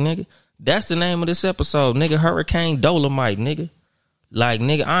 exactly, nigga. That's the name of this episode, nigga. Hurricane Dolemite, nigga. Like,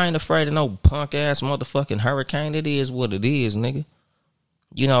 nigga, I ain't afraid of no punk ass motherfucking hurricane. It is what it is, nigga.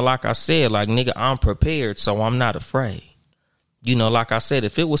 You know, like I said, like, nigga, I'm prepared, so I'm not afraid. You know, like I said,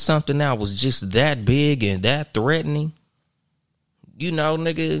 if it was something that was just that big and that threatening, you know,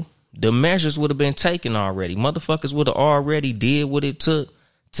 nigga, the measures would have been taken already. Motherfuckers would have already did what it took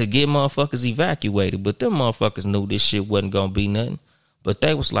to get motherfuckers evacuated. But them motherfuckers knew this shit wasn't gonna be nothing. But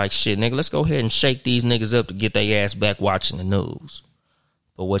they was like, shit, nigga, let's go ahead and shake these niggas up to get their ass back watching the news.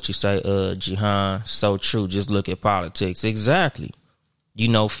 But what you say, Jihan, so true. Just look at politics. Exactly. You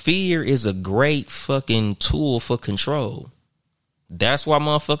know, fear is a great fucking tool for control. That's why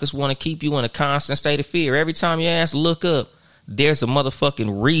motherfuckers want to keep you in a constant state of fear. Every time your ass look up, there's a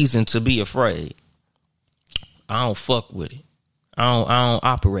motherfucking reason to be afraid. I don't fuck with it. I don't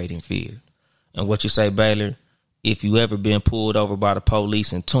operate in fear. And what you say, Baylor, if you ever been pulled over by the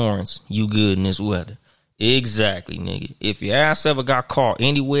police in Torrance, you good in this weather. Exactly, nigga. If your ass ever got caught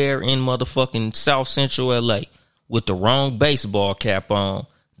anywhere in motherfucking South Central LA with the wrong baseball cap on,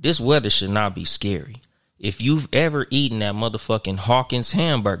 this weather should not be scary. If you've ever eaten that motherfucking Hawkins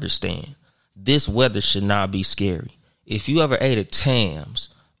hamburger stand, this weather should not be scary. If you ever ate a Tams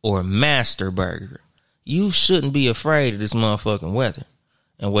or a Master Burger, you shouldn't be afraid of this motherfucking weather.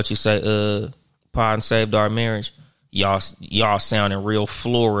 And what you say, Pod and Saved Our Marriage, y'all sounding real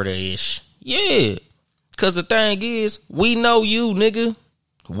Florida-ish. Yeah. Because the thing is, we know you, nigga.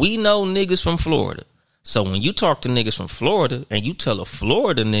 We know niggas from Florida. So when you talk to niggas from Florida and you tell a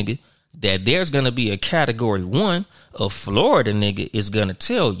Florida nigga that there's going to be a category 1, a Florida nigga is going to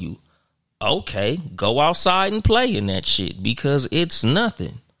tell you, okay, go outside and play in that shit because it's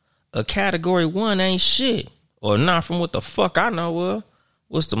nothing. A category 1 ain't shit. Or not from what the fuck I know of.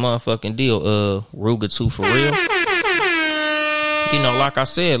 What's the motherfucking deal? Ruger 2 for real? You know, like I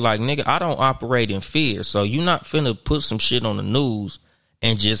said, like, nigga, I don't operate in fear. So you not finna put some shit on the news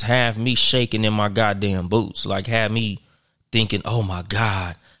and just have me shaking in my goddamn boots. Like, have me thinking, oh my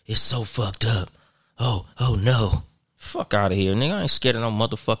God, it's so fucked up. Oh no. Fuck out of here, nigga. I ain't scared of no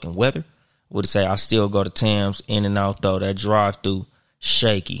motherfucking weather. Would say I still go to Tams, in and out though. That drive through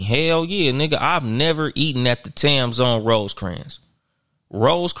shaky. Hell yeah, nigga. I've never eaten at the Tams on Rosecrans.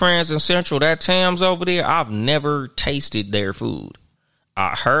 Rosecrans and Central, that Tams over there, I've never tasted their food.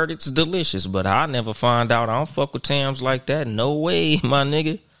 I heard it's delicious, but I never find out. I don't fuck with Tams like that. No way, my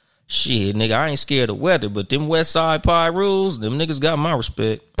nigga. Shit, nigga, I ain't scared of weather, but them West Side Pie rules, them niggas got my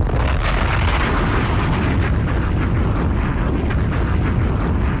respect.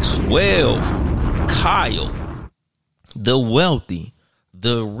 12. Kyle, the wealthy,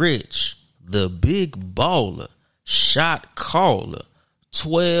 the rich, the big baller, shot caller.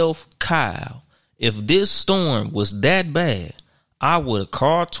 12 Kyle. If this storm was that bad, I would have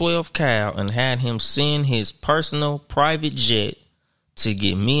called 12 Kyle and had him send his personal private jet to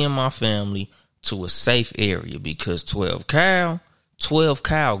get me and my family to a safe area because 12 Kyle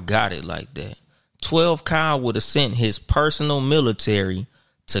got it like that. 12 Kyle would have sent his personal military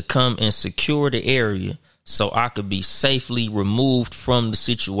to come and secure the area so I could be safely removed from the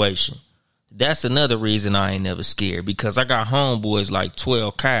situation. That's another reason I ain't never scared, because I got homeboys like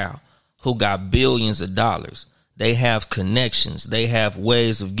 12 Kyle who got billions of dollars. They have connections. They have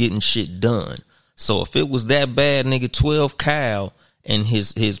ways of getting shit done. So if it was that bad, nigga, 12 Kyle and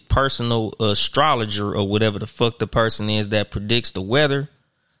his personal astrologer or whatever the fuck the person is that predicts the weather,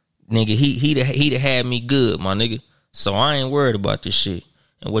 nigga, he'd have had me good, my nigga. So I ain't worried about this shit.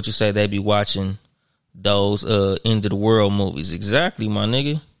 And what you say, they be watching those end of the world movies. Exactly, my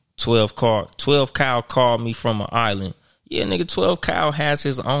nigga. 12 Kyle called me from an island. Yeah, nigga, 12 Kyle has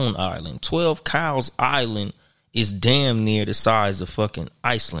his own island. 12 Kyle's island is damn near the size of fucking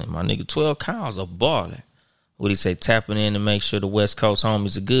Iceland, my nigga. 12 Kyle's a baller. What he say, tapping in to make sure the West Coast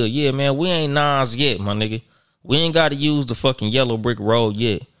homies are good. Yeah, man, we ain't Nas yet, my nigga. We ain't got to use the fucking yellow brick road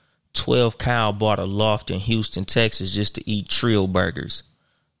yet. 12 Kyle bought a loft in Houston, Texas just to eat Trill burgers.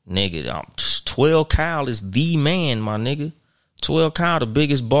 Nigga, 12 Kyle is the man, my nigga. 12 Kyle, the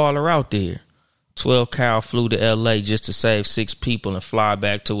biggest baller out there. 12 Kyle flew to LA just to save 6 people and fly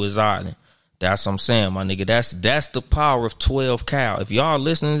back to his island. That's what I'm saying, my nigga. That's the power of 12 Kyle. If y'all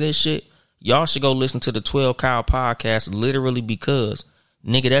listening to this shit, y'all should go listen to the 12 Kyle podcast, literally, because,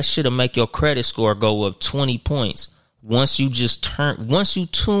 nigga, that shit'll make your credit score go up 20 points. Once you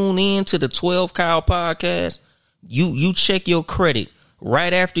tune in to the 12 Kyle podcast, you check your credit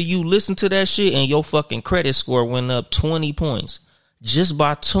right after you listen to that shit, and your fucking credit score went up 20 points just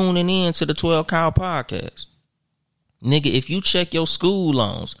by tuning in to the 12 Kyle podcast. Nigga, if you check your school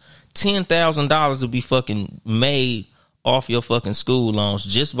loans, $10,000 will be fucking made off your fucking school loans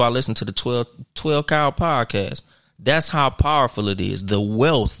just by listening to the 12 Kyle podcast. That's how powerful it is. The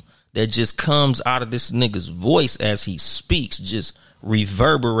wealth that just comes out of this nigga's voice as he speaks just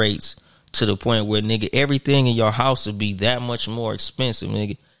reverberates to the point where, nigga, everything in your house would be that much more expensive,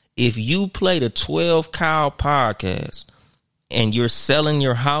 nigga. If you play the 12 Kyle podcast and you're selling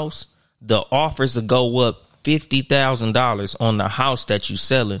your house, the offers will go up $50,000 on the house that you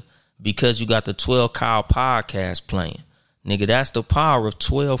selling because you got the 12 Kyle podcast playing. Nigga, that's the power of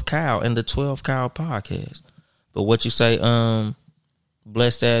 12 Cow and the 12 Cow podcast. But what you say,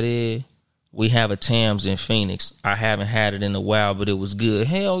 bless that is, we have a Tams in Phoenix. I haven't had it in a while, but it was good.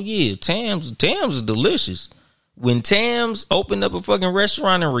 Hell yeah, Tams is delicious. When Tams opened up a fucking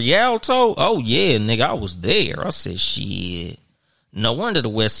restaurant in Rialto, oh yeah, nigga, I was there. I said, shit. No wonder the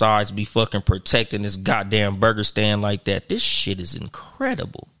West Sides be fucking protecting this goddamn burger stand like that. This shit is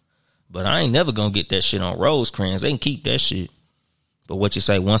incredible. But I ain't never gonna get that shit on Rosecrans. They can keep that shit. But what you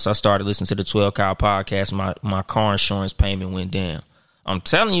say, once I started listening to the 12 Cow podcast, my car insurance payment went down. I'm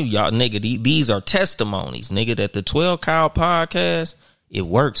telling you, y'all, nigga, these are testimonies, nigga, that the 12 Cow podcast, it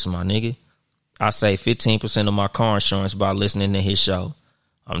works, my nigga. I save 15% of my car insurance by listening to his show.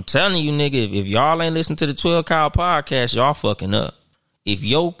 I'm telling you, nigga, if y'all ain't listening to the 12 Cow podcast, y'all fucking up. If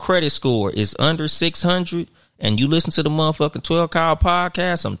your credit score is under 600 and you listen to the motherfucking 12 Cow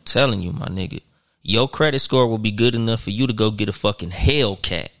podcast, I'm telling you, my nigga, your credit score will be good enough for you to go get a fucking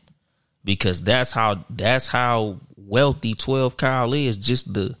Hellcat. Because that's how wealthy 12 Cow is.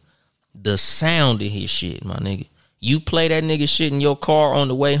 Just the sound of his shit, my nigga. You play that nigga shit in your car on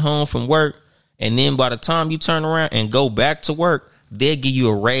the way home from work, and then by the time you turn around and go back to work, they'll give you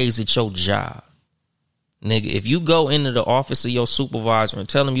a raise at your job. Nigga, if you go into the office of your supervisor and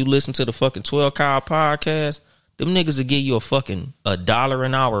tell them you listen to the fucking 12 Cow podcast, them niggas will give you a fucking $1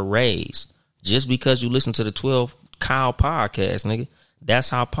 an hour raise just because you listen to the 12 Cow podcast, nigga.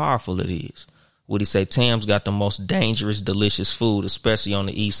 That's how powerful it is. What he say? Tams got the most dangerous, delicious food, especially on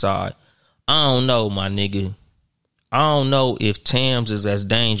the east side. I don't know, my nigga. I don't know if Tams is as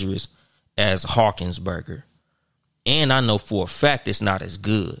dangerous as Hawkins Burger. And I know for a fact it's not as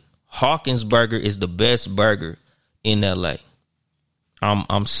good. Hawkins Burger is the best burger in LA.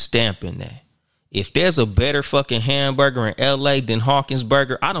 I'm stamping that. If there's a better fucking hamburger in LA than Hawkins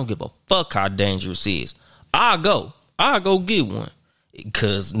Burger, I don't give a fuck how dangerous it is. I'll go get one.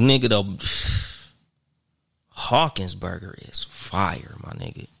 Cause nigga, the Hawkins Burger is fire, my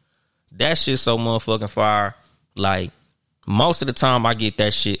nigga. That shit so motherfucking fire. Like, most of the time I get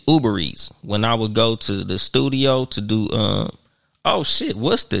that shit Uber Eats. When I would go to the studio to do oh shit,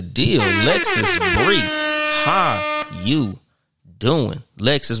 what's the deal? Lexus Bree, how you doing?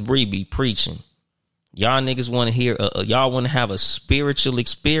 Lexus Bree be preaching. Y'all niggas want to hear y'all want to have a spiritual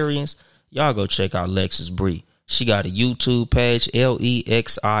experience? Y'all go check out Lexus Bree. She got a YouTube page,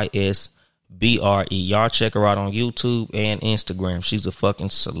 LEXISBRE. Y'all check her out on YouTube and Instagram. She's a fucking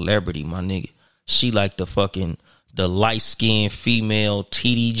celebrity, my nigga. She like the light-skinned female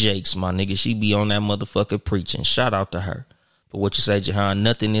TD Jakes, my nigga. She be on that motherfucker preaching. Shout out to her. But what you say, Jahan,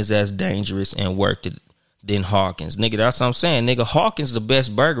 nothing is as dangerous and worth it than Hawkins. Nigga, that's what I'm saying. Nigga, Hawkins the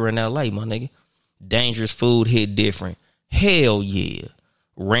best burger in LA, my nigga. Dangerous food hit different. Hell yeah.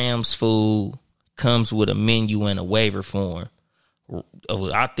 Rams food comes with a menu and a waiver form.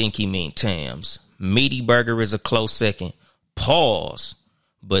 I think he mean Tams. Meaty burger is a close second. Pause.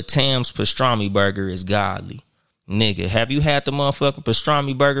 But Tams pastrami burger is godly. Nigga, have you had the motherfucking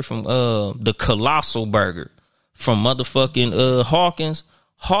pastrami burger from the Colossal Burger from motherfucking Hawkins?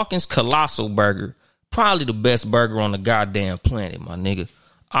 Hawkins Colossal Burger. Probably the best burger on the goddamn planet, my nigga.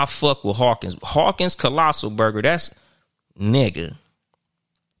 I fuck with Hawkins. Hawkins Colossal Burger, that's, nigga,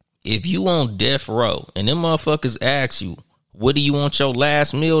 if you on death row and them motherfuckers ask you, what do you want your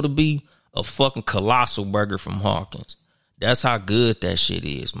last meal to be? A fucking Colossal Burger from Hawkins. That's how good that shit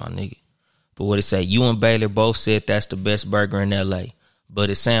is, my nigga. But what it say, you and Baylor both said that's the best burger in LA. But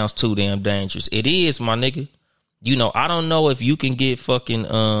it sounds too damn dangerous. It is, my nigga. You know, I don't know if you can get fucking,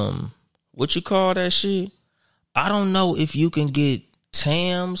 what you call that shit? I don't know if you can get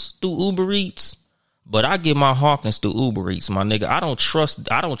Tams through Uber Eats. But I get my Hawkins through Uber Eats, my nigga. I don't trust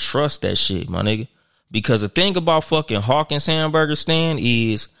that shit, my nigga. Because the thing about fucking Hawkins hamburger stand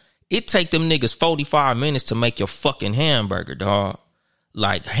is it take them niggas 45 minutes to make your fucking hamburger, dog.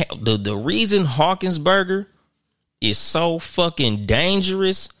 Like, the reason Hawkins Burger is so fucking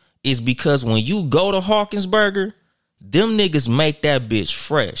dangerous is because when you go to Hawkins Burger, them niggas make that bitch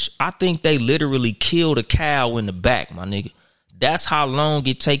fresh. I think they literally killed a cow in the back, my nigga. That's how long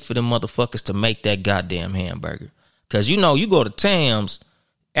it take for them motherfuckers to make that goddamn hamburger. Because, you know, you go to Tams,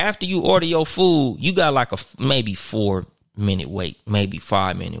 after you order your food, you got like a maybe 4-minute wait, maybe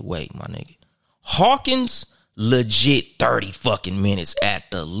 5-minute wait, my nigga. Hawkins, legit 30 fucking minutes at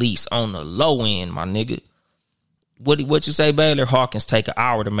the least on the low end, my nigga. What you say, Baylor? Hawkins take an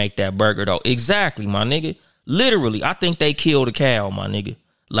hour to make that burger, though. Exactly, my nigga. Literally, I think they killed a cow, my nigga.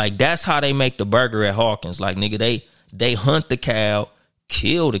 Like, that's how they make the burger at Hawkins. Like, nigga, they hunt the cow,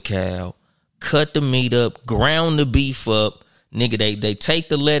 kill the cow, cut the meat up, ground the beef up. Nigga, they take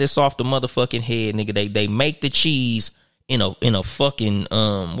the lettuce off the motherfucking head. Nigga, they make the cheese in a fucking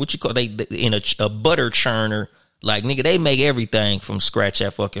what you call in a butter churner. Like, nigga, they make everything from scratch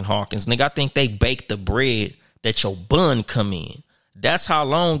at fucking Hawkins. Nigga, I think they bake the bread that your bun come in. That's how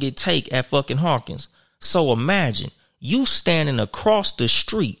long it take at fucking Hawkins. So imagine you standing across the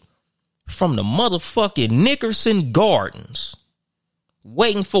street from the motherfucking Nickerson Gardens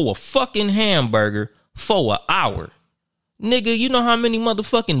waiting for a fucking hamburger for an hour. Nigga, you know how many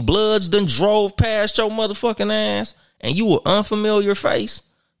motherfucking bloods done drove past your motherfucking ass and you an unfamiliar face?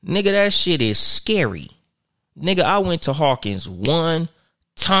 Nigga, that shit is scary. Nigga, I went to Hawkins one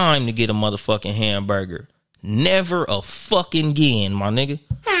time to get a motherfucking hamburger. Never a fucking again, my nigga.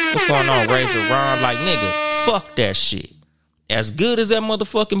 What's going on, Razor Ron? Like, nigga, fuck that shit. As good as that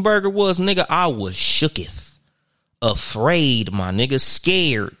motherfucking burger was, nigga, I was shooketh. Afraid, my nigga,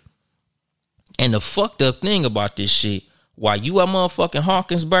 scared. And the fucked up thing about this shit, while you at motherfucking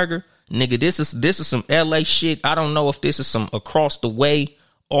Hawkins Burger, nigga, this is some LA shit. I don't know if this is some across the way,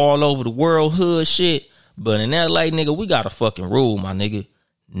 all over the world hood shit. But in LA, nigga, we got a fucking rule, my nigga.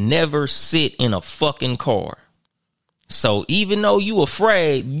 Never sit in a fucking car. So even though you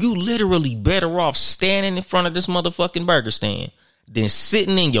afraid, you literally better off standing in front of this motherfucking burger stand than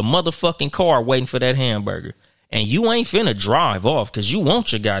sitting in your motherfucking car waiting for that hamburger. And you ain't finna drive off because you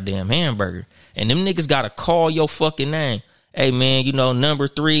want your goddamn hamburger. And them niggas gotta call your fucking name. Hey, man, you know, number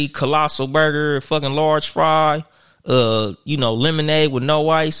 3, colossal burger, fucking large fry, you know, lemonade with no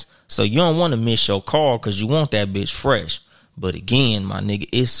ice. So you don't want to miss your call because you want that bitch fresh. But again, my nigga,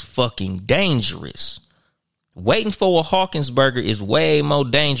 it's fucking dangerous. Waiting for a Hawkins burger is way more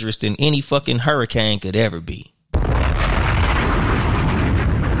dangerous than any fucking hurricane could ever be.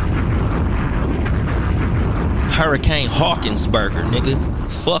 Hurricane Hawkins burger, nigga.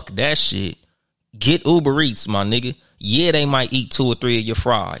 Fuck that shit. Get Uber Eats, my nigga. Yeah, they might eat 2 or 3 of your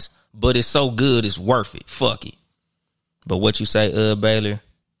fries, but it's so good, it's worth it. Fuck it. But what you say, Baylor?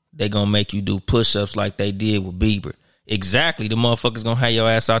 They gonna make you do push-ups like they did with Bieber. Exactly. The motherfuckers gonna have your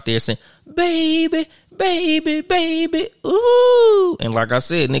ass out there saying, baby, baby, baby, ooh. And like I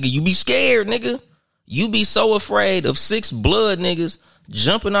said, nigga, you be scared, nigga. You be so afraid of 6 blood niggas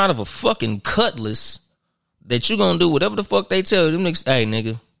jumping out of a fucking cutlass that you gonna do whatever the fuck they tell you. Them niggas, hey,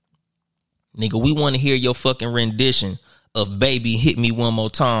 nigga, we want to hear your fucking rendition of Baby Hit Me One More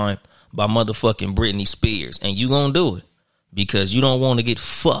Time by motherfucking Britney Spears. And you gonna do it because you don't want to get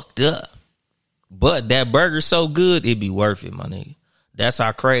fucked up. But that burger's so good, it be worth it, my nigga. That's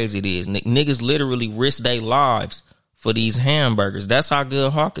how crazy it is. Niggas literally risk their lives for these hamburgers. That's how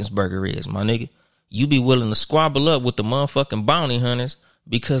good Hawkins burger is, my nigga. You be willing to squabble up with the motherfucking bounty hunters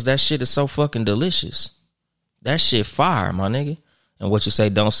because that shit is so fucking delicious. That shit fire, my nigga. And what you say,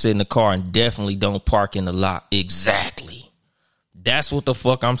 don't sit in the car and definitely don't park in the lot. Exactly. That's what the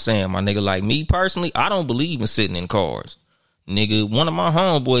fuck I'm saying, my nigga. Like me personally, I don't believe in sitting in cars. Nigga, one of my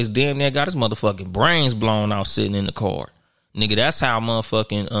homeboys damn near got his motherfucking brains blown out sitting in the car. Nigga, that's how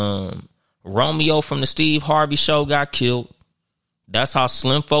motherfucking Romeo from the Steve Harvey show got killed. That's how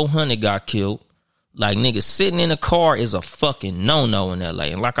Slim 400 got killed. Like, nigga, sitting in a car is a fucking no-no in LA.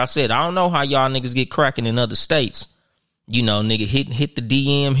 And like I said, I don't know how y'all niggas get cracking in other states. You know, nigga, hit the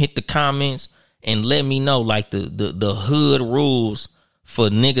DM, hit the comments, and let me know, like, the hood rules for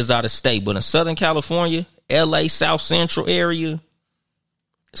niggas out of state. But in Southern California, LA, South Central area,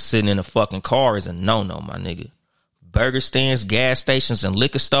 sitting in a fucking car is a no-no, my nigga. Burger stands, gas stations, and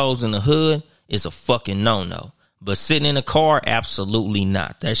liquor stores in the hood is a fucking no-no. But sitting in a car, absolutely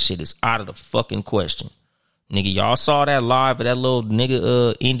not. That shit is out of the fucking question. Nigga, y'all saw that live of that little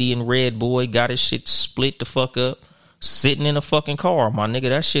nigga, Indian red boy, got his shit split the fuck up. Sitting in a fucking car, my nigga,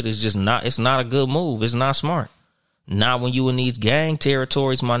 that shit is just not, it's not a good move. It's not smart. Not when you in these gang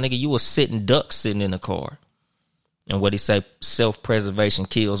territories, my nigga, you a sitting duck sitting in a car. And what he say, self-preservation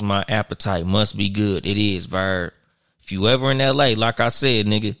kills my appetite. Must be good. It is, Verb. If you ever in LA, like I said,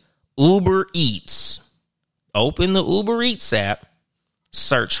 nigga, Uber Eats. Open the Uber Eats app,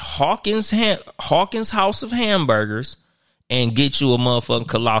 search Hawkins House of Hamburgers, and get you a motherfucking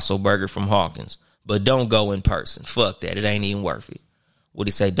colossal burger from Hawkins. But don't go in person. Fuck that. It ain't even worth it. What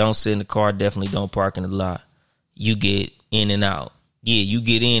he say? Don't sit in the car. Definitely don't park in the lot. You get in and out. Yeah, you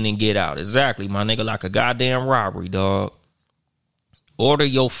get in and get out. Exactly, my nigga. Like a goddamn robbery, dog. Order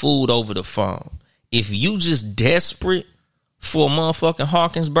your food over the phone. If you just desperate for a motherfucking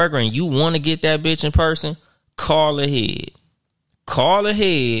Hawkins burger and you want to get that bitch in person, call ahead. Call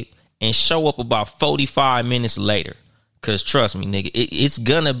ahead and show up about 45 minutes later. Because trust me, nigga, it's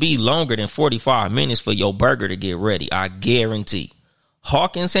going to be longer than 45 minutes for your burger to get ready. I guarantee.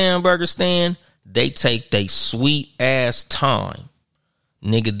 Hawkins hamburger stand, they take their sweet ass time.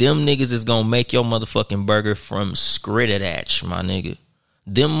 Nigga, them niggas is gonna make your motherfucking burger from scrittatch, my nigga.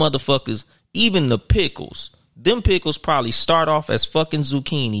 Them motherfuckers, even the pickles, them pickles probably start off as fucking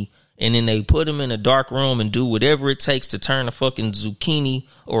zucchini, and then they put them in a dark room and do whatever it takes to turn a fucking zucchini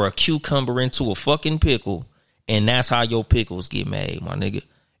or a cucumber into a fucking pickle. And that's how your pickles get made, my nigga.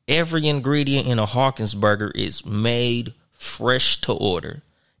 Every ingredient in a Hawkins burger is made fresh to order.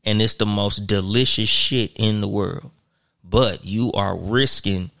 And it's the most delicious shit in the world. But you are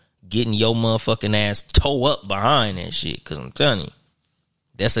risking getting your motherfucking ass toe up behind that shit. Cause I'm telling you,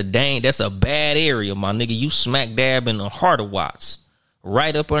 that's a bad area, my nigga. You smack dab in the heart of Watts.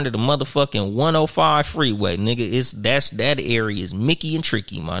 Right up under the motherfucking 105 freeway, nigga. That area is Mickey and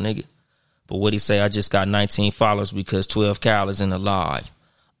Tricky, my nigga. But what he say? I just got 19 followers because 12 Cal is in the live.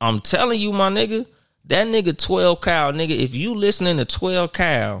 I'm telling you, my nigga, that nigga 12 Cal, nigga, if you listening to 12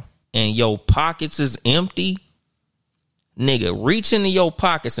 Cal and your pockets is empty, nigga, reach into your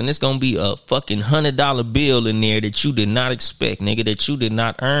pockets and it's gonna be a fucking $100 bill in there that you did not expect, nigga, that you did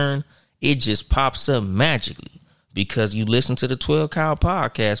not earn. It just pops up magically because you listen to the 12 Cal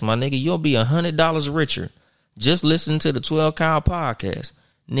podcast, my nigga. You'll be $100 richer just listen to the 12 Cal podcast.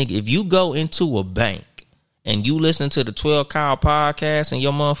 Nigga, if you go into a bank and you listen to the 12 Cal podcast and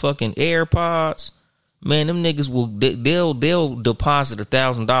your motherfucking AirPods, man, them niggas they'll deposit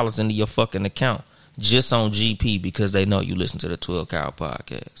 $1,000 into your fucking account just on GP because they know you listen to the 12 Cal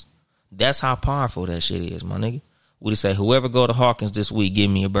podcast. That's how powerful that shit is, my nigga. What do you say? Whoever go to Hawkins this week, give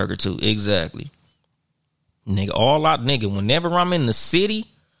me a burger too. Exactly. Nigga, whenever I'm in the city,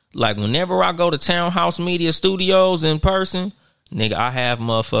 like whenever I go to Townhouse Media Studios in person, nigga, I have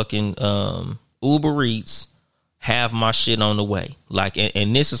motherfucking Uber Eats, have my shit on the way. Like,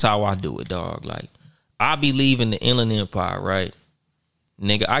 and this is how I do it, dog. Like, I be leaving the Inland Empire, right?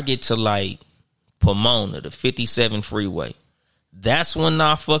 Nigga, I get to like Pomona, the 57 freeway. That's when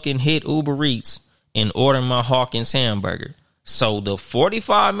I fucking hit Uber Eats and order my Hawkins hamburger. So the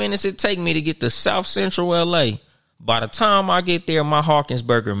 45 minutes it take me to get to South Central LA, by the time I get there, my Hawkins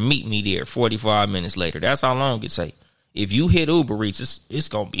burger meet me there 45 minutes later. That's how long it take. If you hit Uber Eats, it's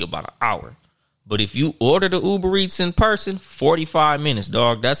going to be about an hour. But if you order the Uber Eats in person, 45 minutes,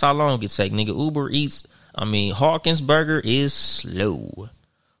 dog. That's how long it take, nigga. Hawkins burger is slow,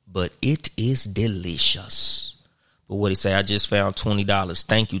 but it is delicious. But what he say? I just found $20.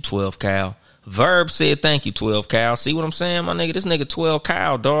 Thank you, 12 Cal. Verb said thank you, 12 Cal. See what I'm saying, my nigga? This nigga 12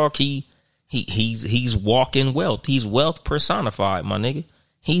 Cal, dog. He's walking wealth. He's wealth personified, my nigga.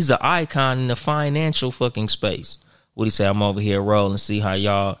 He's an icon in the financial fucking space. What he say? I'm over here rolling. See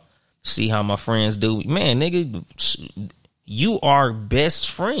how my friends do. Man, nigga, you are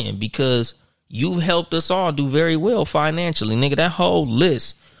best friend because you've helped us all do very well financially, nigga. That whole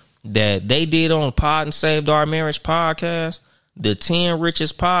list that they did on Pod and Saved Our Marriage podcast, the 10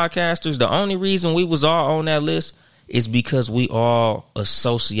 richest podcasters, the only reason we was all on that list is because we all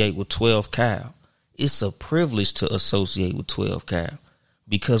associate with 12 Cal. It's a privilege to associate with 12 Cal.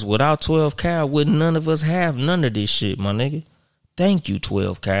 Because without 12 Cal, wouldn't none of us have none of this shit, my nigga. Thank you,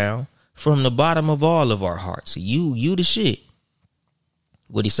 12 Cal. From the bottom of all of our hearts. You the shit.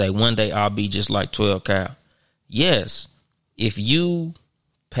 What'd he say? One day I'll be just like 12 Cal. Yes. If you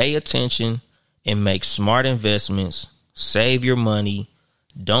pay attention and make smart investments, save your money,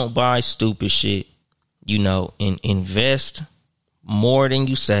 don't buy stupid shit, and invest more than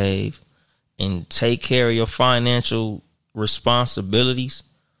you save and take care of your financial responsibilities,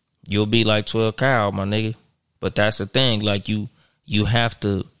 you'll be like 12 Cal, my nigga. But that's the thing, like you have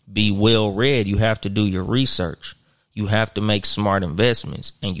to be well read. You have to do your research. You have to make smart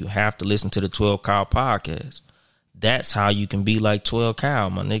investments, and you have to listen to the 12 Cal podcast. That's how you can be like 12 Cal,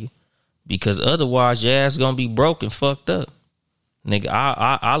 my nigga. Because otherwise your ass gonna be broke and fucked up. Nigga,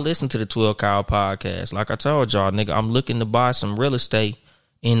 I listen to the 12 Cal podcast. Like I told y'all, nigga, I'm looking to buy some real estate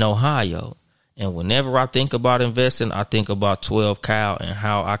in Ohio. And whenever I think about investing, I think about 12 Cal and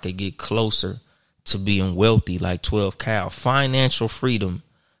how I could get closer to being wealthy like 12 Cal. Financial freedom.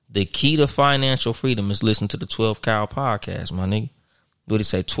 The key to financial freedom is listen to the 12 Cal podcast, my nigga. What he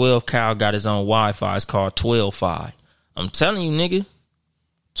say? 12 Cal got his own Wi-Fi. It's called 12Fi. I'm telling you, nigga.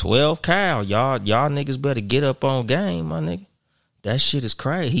 12 Cal. Y'all niggas better get up on game, my nigga. That shit is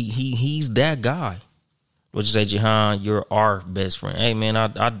crazy. He's that guy. What you say, Jahan? You're our best friend. Hey, man,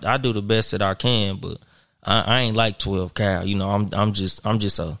 I do the best that I can, but I ain't like 12 Cal. I'm just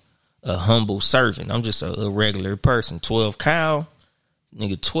a humble servant. I'm just a regular person. 12 Cal,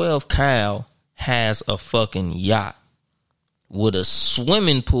 nigga, 12 Cal has a fucking yacht with a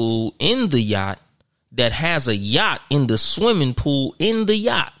swimming pool in the yacht that has a yacht in the swimming pool in the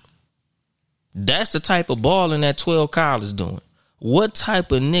yacht. That's the type of balling that 12 Cal is doing. What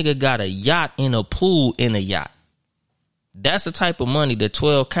type of nigga got a yacht in a pool in a yacht? That's the type of money that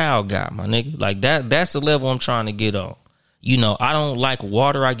 12 Cal got, my nigga. Like that's the level I'm trying to get on. You know, I don't like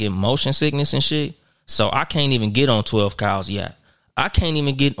water. I get motion sickness and shit. So I can't even get on 12 Cal's yacht. I can't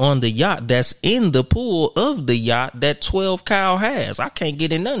even get on the yacht that's in the pool of the yacht that 12 Cal has. I can't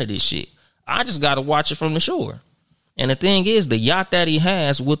get in none of this shit. I just got to watch it from the shore. And the thing is, the yacht that he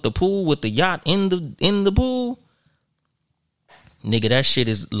has with the pool, with the yacht in the pool, nigga, that shit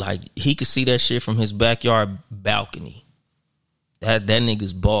is like, he could see that shit from his backyard balcony. That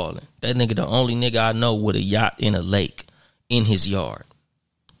nigga's balling. That nigga the only nigga I know with a yacht in a lake in his yard.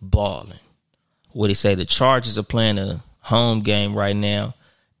 Balling. What he say, the Chargers are playing a home game right now,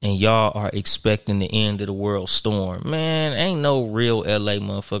 and y'all are expecting the end of the world storm. Man, ain't no real LA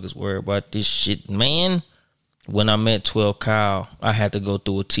motherfuckers worried about this shit, man. When I met 12 Kyle, I had to go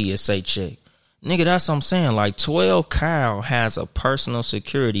through a TSA check. Nigga, that's what I'm saying. Like, 12 Kyle has a personal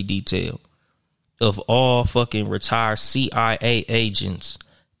security detail of all fucking retired CIA agents,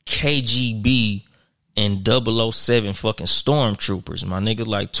 KGB, and 007 fucking stormtroopers, my nigga.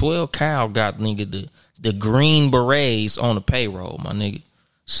 Like, 12 Kyle got, nigga, the Green Berets on the payroll, my nigga.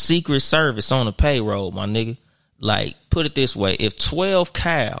 Secret Service on the payroll, my nigga. Like, put it this way. If 12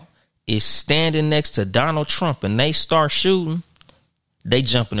 Kyle is standing next to Donald Trump and they start shooting, they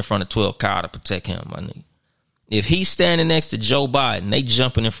jumping in front of 12 Kyle to protect him, my nigga. If he's standing next to Joe Biden, they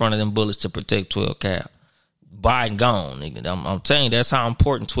jumping in front of them bullets to protect 12 Kyle. Biden gone, nigga. I'm telling you, that's how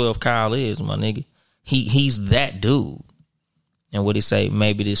important 12 Kyle is, my nigga. He's that dude. And what he say,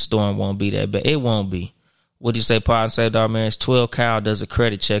 maybe this storm won't be that bad. It won't be. What you say, Pod and say, dog, man, 12 Kyle does a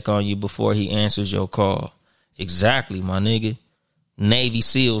credit check on you before he answers your call. Exactly, my nigga. Navy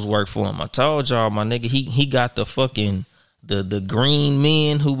SEALs work for him. I told y'all, my nigga, he got the fucking the green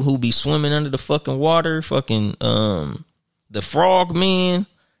men who be swimming under the fucking water, fucking the frog men,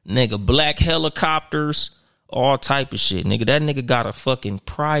 nigga, black helicopters, all type of shit. Nigga, that nigga got a fucking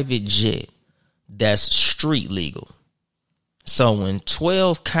private jet that's street legal. So when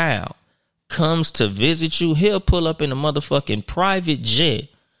 12 Kyle comes to visit you, he'll pull up in a motherfucking private jet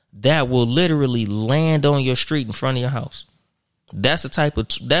that will literally land on your street in front of your house. That's the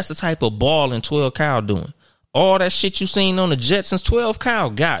type of balling 12 Kyle doing. All that shit you seen on the Jetsons, 12 Kyle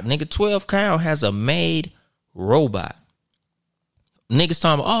got. Nigga, 12 Kyle has a made robot. Niggas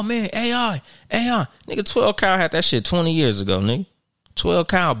talking about, oh man, AI. Nigga, 12 Kyle had that shit 20 years ago, nigga. 12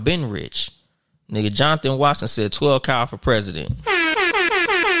 Kyle been rich. Nigga, Jonathan Watson said 12 Kyle for president.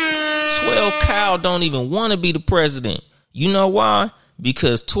 12 Kyle don't even want to be the president. You know why?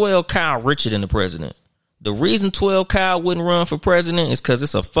 Because 12 Kyle richer than the president. The reason 12 Kyle wouldn't run for president is because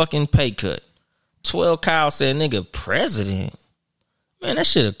it's a fucking pay cut. 12 Kyle said, nigga, president? Man, that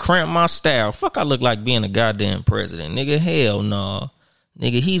shit'll cramp my style. Fuck, I look like being a goddamn president. Nigga, hell nah.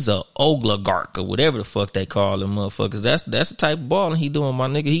 Nigga, he's a oligarch or whatever the fuck they call them motherfuckers. That's the type of balling he doing, my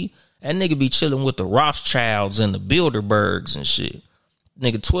nigga. That nigga be chilling with the Rothschilds and the Bilderbergs and shit.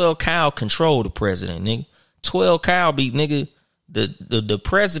 Nigga, 12 Kyle control the president, nigga. 12 Kyle be, nigga, the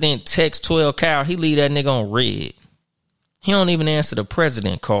president text 12 Kyle, he leave that nigga on red. He don't even answer the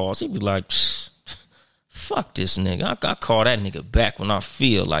president calls. He be like, fuck this nigga. I call that nigga back when I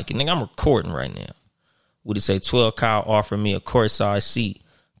feel like it. Nigga, I'm recording right now. Would he say 12 Kyle offered me a courtside seat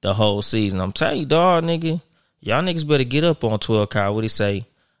the whole season? I'm telling you, dog, nigga. Y'all niggas better get up on 12 Kyle. Would he say,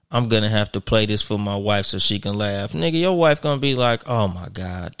 I'm going to have to play this for my wife so she can laugh? Nigga, your wife going to be like, oh my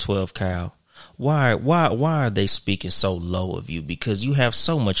God, 12 Kyle. Why are they speaking so low of you? Because you have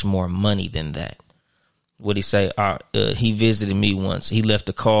so much more money than that. What'd he say? He visited me once. He left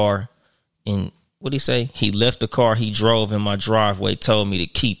the car in, what'd he say? He left the car he drove in my driveway, told me to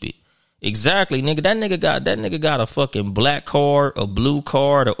keep it. Exactly, nigga. That nigga got a fucking black card, a blue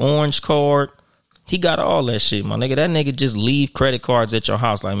card, an orange card. He got all that shit, my nigga. That nigga just leave credit cards at your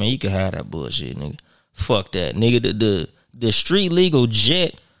house. Like, man, you can have that bullshit, nigga. Fuck that, nigga. The street legal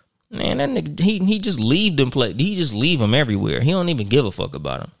jet, man. That nigga, he just leave them play. He just leave them everywhere. He don't even give a fuck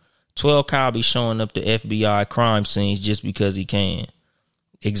about them. 12 Kyle be showing up to FBI crime scenes just because he can.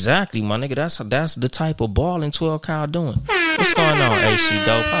 Exactly, my nigga. That's the type of balling 12 Kyle doing. What's going on, AC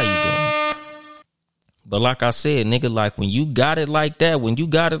Dope? How you doing? But like I said, nigga, like when you got it like that, when you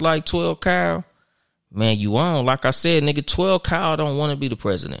got it like 12 Kyle, man, you on. Like I said, nigga, 12 Kyle don't want to be the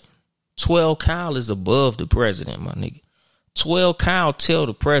president. 12 Kyle is above the president, my nigga. 12 Kyle tell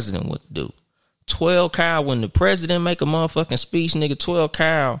the president what to do. 12 Kyle, when the president make a motherfucking speech, nigga, 12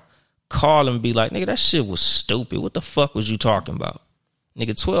 Kyle call him and be like, nigga, that shit was stupid. What the fuck was you talking about?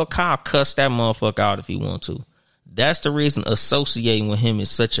 Nigga, 12 Kyle cuss that motherfucker out if he want to. That's the reason associating with him is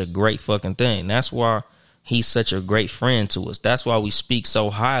such a great fucking thing. That's why he's such a great friend to us. That's why we speak so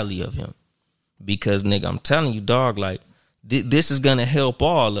highly of him. Because, nigga, I'm telling you, dog, like, this is gonna help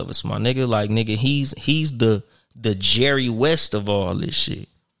all of us, my nigga. Like, nigga, he's the Jerry West of all this shit.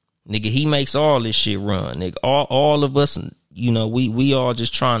 Nigga, he makes all this shit run. Nigga, all of us, you know, we all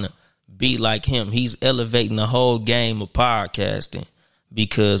just trying to be like him. He's elevating the whole game of podcasting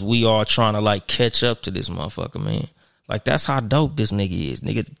because we all trying to, like, catch up to this motherfucker, man. Like, that's how dope this nigga is.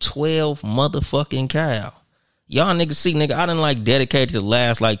 Nigga, 12 motherfucking cow. Y'all niggas see, nigga, I done, like, dedicated the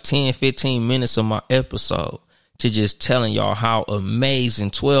last, like, 10, 15 minutes of my episode to just telling y'all how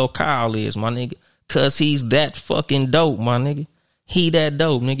amazing 12 Kyle is, my nigga. Cause he's that fucking dope, my nigga. He that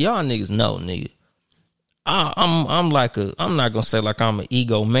dope, nigga. Y'all niggas know, nigga. I'm not gonna say like I'm an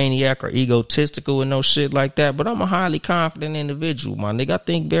egomaniac or egotistical and no shit like that, but I'm a highly confident individual, my nigga. I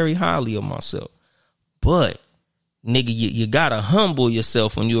think very highly of myself. But, nigga, you gotta humble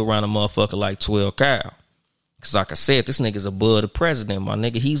yourself when you around a motherfucker like 12 Kyle. Cause like I said, this nigga's above the president, my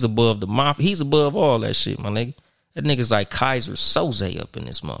nigga. He's above the mafia. He's above all that shit, my nigga. That nigga's like Kaiser Soze up in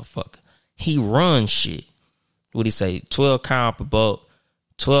this motherfucker. He runs shit. What'd he say? 12 Kyle proposed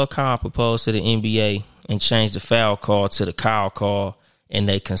to the NBA and changed the foul call to the Kyle call, and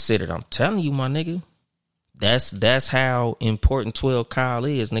they considered. I'm telling you, my nigga, that's how important 12 Kyle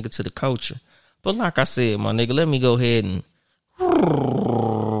is, nigga, to the culture. But like I said, my nigga, let me go ahead and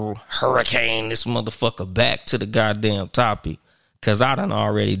hurricane this motherfucker back to the goddamn topic, cause I done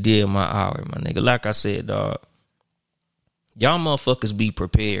already did my hour, my nigga. Like I said, dog, y'all motherfuckers be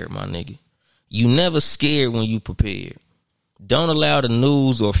prepared, my nigga. You never scared when you prepared. Don't allow the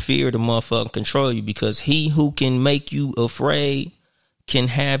news or fear to motherfucking control you, because he who can make you afraid can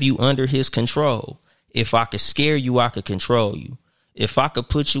have you under his control. If I could scare you, I could control you. If I could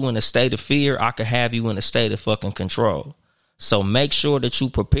put you in a state of fear, I could have you in a state of fucking control. So make sure that you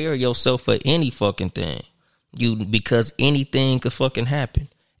prepare yourself for any fucking thing. Because anything could fucking happen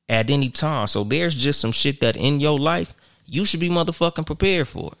at any time. So there's just some shit that in your life you should be motherfucking prepared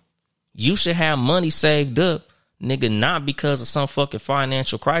for. You should have money saved up, nigga, not because of some fucking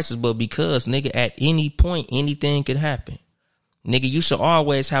financial crisis, but because, nigga, at any point, anything could happen. Nigga, you should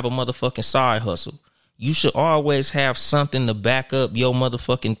always have a motherfucking side hustle. You should always have something to back up your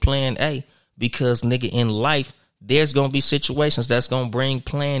motherfucking plan A, because, nigga, in life, there's going to be situations that's going to bring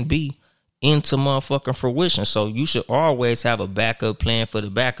plan B into motherfucking fruition. So you should always have a backup plan for the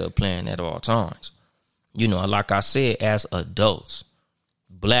backup plan at all times. You know, like I said, as adults,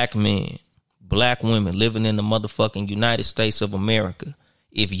 black men, black women living in the motherfucking United States of America,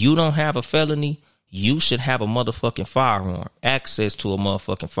 if you don't have a felony, you should have a motherfucking firearm, access to a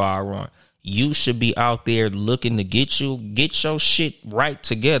motherfucking firearm. You should be out there looking to get your shit right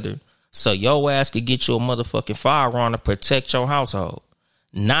together so your ass could get you a motherfucking firearm to protect your household.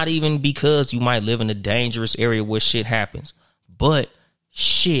 Not even because you might live in a dangerous area where shit happens, but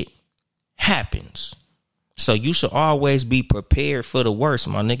shit happens. So you should always be prepared for the worst,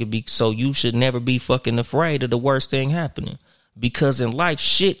 my nigga. So you should never be fucking afraid of the worst thing happening, because in life,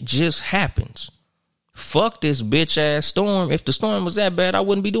 shit just happens. Fuck this bitch ass storm. If the storm was that bad, I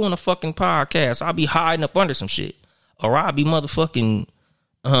wouldn't be doing a fucking podcast. I'd be hiding up under some shit, or I'd be motherfucking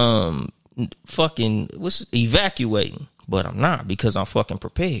evacuating. But I'm not, because I'm fucking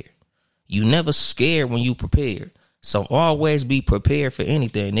prepared. You never scared when you prepared. So always be prepared for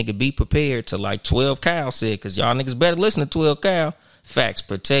anything, nigga. Be prepared to, like 12 Kyle said, because y'all niggas better listen to 12 Kyle. Facts.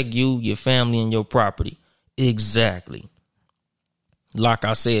 Protect you, your family, and your property. Exactly. Like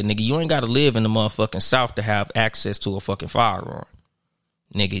I said, nigga, you ain't got to live in the motherfucking South to have access to a fucking firearm.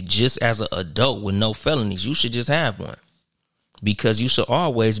 Nigga, just as an adult with no felonies, you should just have one. Because you should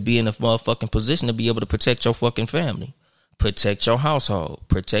always be in a motherfucking position to be able to protect your fucking family. Protect your household.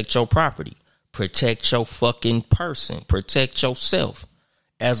 Protect your property. Protect your fucking person. Protect yourself.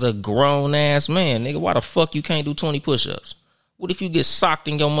 As a grown ass man, nigga, why the fuck you can't do 20 push-ups? What if you get socked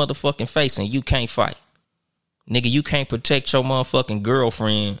in your motherfucking face and you can't fight? Nigga, you can't protect your motherfucking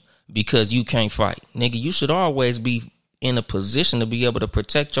girlfriend because you can't fight. Nigga, you should always be in a position to be able to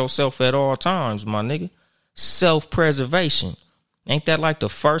protect yourself at all times, my nigga. Self-preservation. Ain't that like the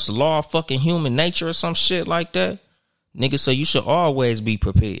first law of fucking human nature or some shit like that? Nigga, so you should always be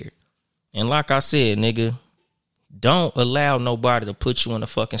prepared. And like I said, nigga, don't allow nobody to put you in a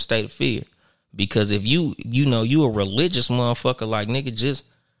fucking state of fear. Because if you a religious motherfucker, like, nigga,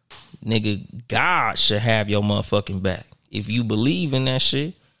 God should have your motherfucking back. If you believe in that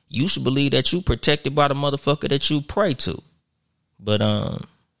shit, you should believe that you protected by the motherfucker that you pray to. But I'm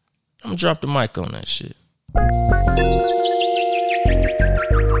gonna drop the mic on that shit.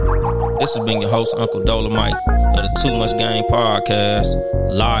 This has been your host, Uncle Dolemite of the Too Much Game Podcast,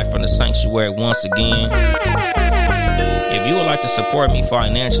 live from the sanctuary once again. If you would like to support me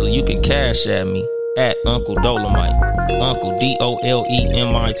financially, you can cash at me at Uncle Dolemite, Uncle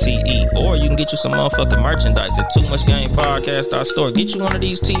Dolemite, or you can get you some motherfucking merchandise at toomuchgamepodcast.store. Get you one of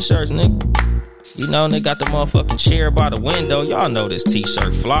these t-shirts, nigga. You know, they got the motherfucking chair by the window. Y'all know this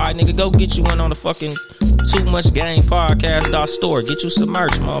t-shirt fly, nigga. Go get you one on the fucking toomuchgamepodcast.store. Get you some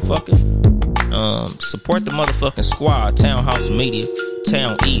merch, motherfucker. Support the motherfucking squad, Townhouse Media,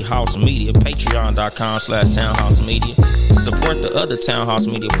 Town E House Media, patreon.com/Townhouse Media. Support the other Townhouse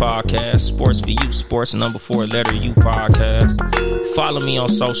Media podcast, Sports for You, Sports #4 letter U podcast. Follow me on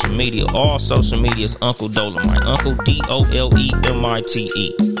social media. All social media is Uncle Dolemite, Uncle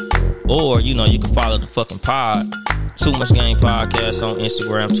Dolemite. Or, you know, you can follow the fucking pod, Too Much Game Podcast on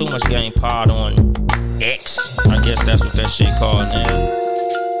Instagram, Too Much Game Pod on X. I guess that's what that shit called now.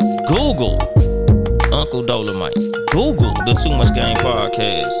 Google Uncle Dolemite. Google the Too Much Game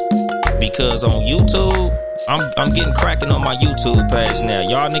Podcast. Because on YouTube, I'm getting cracking on my YouTube page now.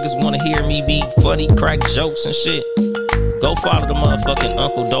 Y'all niggas want to hear me be funny, crack jokes and shit? Go follow the motherfucking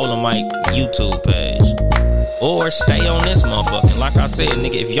Uncle Dolemite YouTube page. Or stay on this motherfucker. Like I said,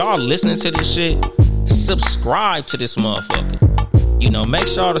 nigga, if y'all listening to this shit, subscribe to this motherfucker. You know, make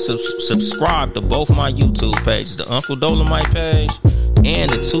sure to subscribe to both my YouTube pages, the Uncle Dolemite page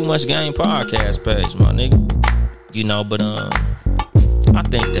and the Too Much Game Podcast page, my nigga. You know, but I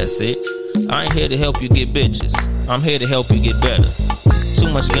think that's it. I ain't here to help you get bitches. I'm here to help you get better. Too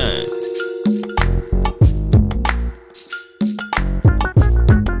much game.